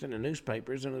 resurfaced in the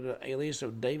newspapers under the alias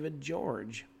of David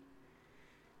George.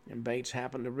 And Bates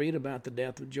happened to read about the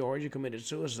death of George, who committed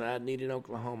suicide in Eden,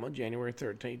 Oklahoma, January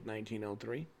 13,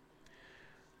 1903.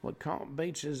 What caught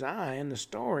Bates's eye in the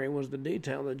story was the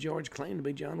detail that George claimed to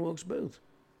be John Wilkes Booth.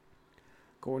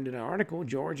 According to the article,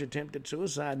 George attempted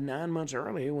suicide 9 months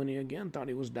earlier when he again thought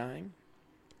he was dying.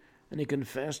 And he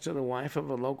confessed to the wife of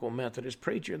a local Methodist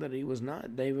preacher that he was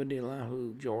not David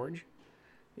Elihu George.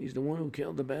 He's the one who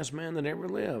killed the best man that ever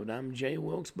lived. I'm J.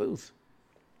 Wilkes Booth.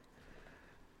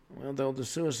 Well, though the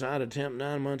suicide attempt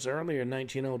 9 months earlier in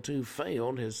 1902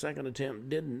 failed, his second attempt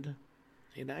didn't.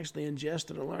 He'd actually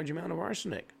ingested a large amount of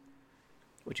arsenic,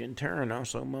 which in turn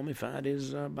also mummified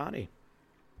his body.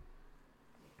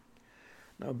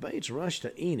 Now, Bates rushed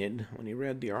to Enid when he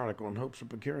read the article in hopes of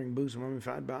procuring Booth's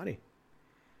mummified body.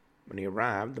 When he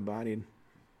arrived, the body had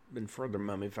been further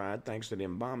mummified thanks to the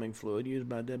embalming fluid used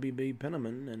by W.B.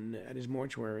 Penniman and at his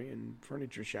mortuary and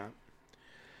furniture shop.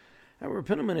 However,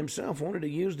 Penniman himself wanted to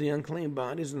use the unclean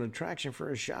body as an attraction for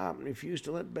his shop and refused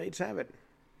to let Bates have it.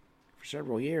 For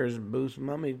several years, Booth's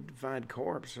mummified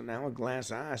corpse, and now a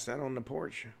glass eye, sat on the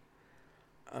porch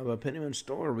of a Penniman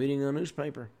store reading a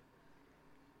newspaper.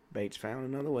 Bates found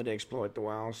another way to exploit the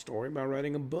wild story by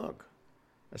writing a book,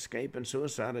 Escape and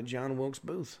Suicide of John Wilkes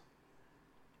Booth.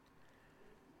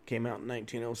 It came out in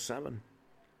 1907.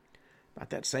 About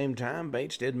that same time,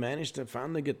 Bates did manage to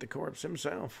finally get the corpse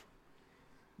himself.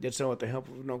 Did so with the help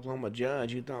of an Oklahoma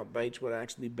judge who thought Bates would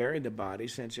actually bury the body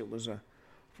since it was a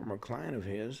former client of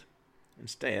his.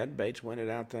 Instead, Bates rented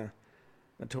out the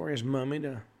notorious mummy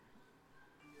to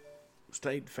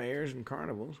state fairs and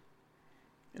carnivals.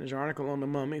 In his article on the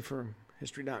mummy for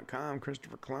History.com,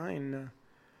 Christopher Klein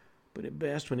put it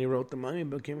best when he wrote the mummy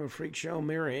became a freak show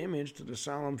mirror image to the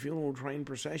solemn funeral train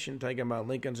procession taken by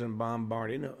Lincoln's embalmed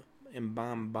body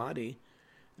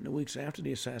in the weeks after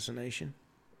the assassination.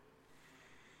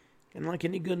 And like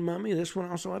any good mummy, this one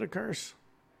also had a curse.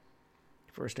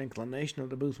 The first inclination of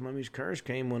the Booth mummy's curse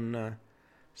came when a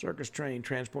circus train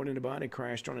transporting the body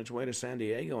crashed on its way to San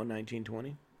Diego in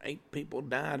 1920. 8 people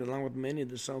died, along with many of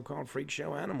the so-called freak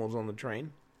show animals on the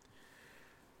train.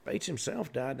 Bates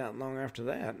himself died not long after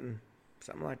that, and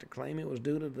some like to claim it was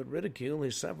due to the ridicule he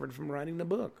suffered from writing the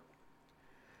book.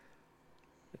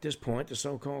 At this point, the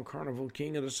so-called carnival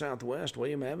king of the Southwest,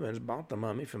 William Evans, bought the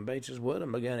mummy from Bates's wood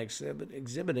and began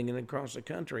exhibiting it across the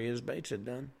country as Bates had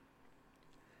done.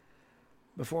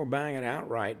 Before buying it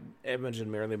outright, Evans had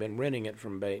merely been renting it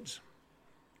from Bates.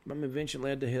 The mummy eventually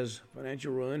led to his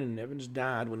financial ruin, and Evans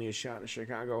died when he was shot in a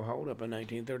Chicago holdup in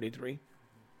 1933.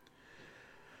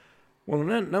 Well, on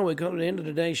that note, we come to the end of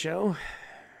today's show.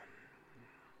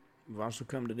 We've also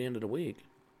come to the end of the week.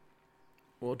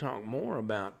 We'll talk more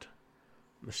about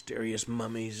mysterious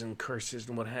mummies and curses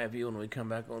and what have you when we come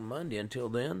back on Monday. Until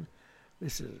then,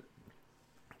 this is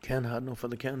Ken Hudnall for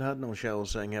the Ken Hudnall Show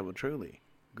saying have a truly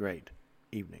great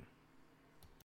evening.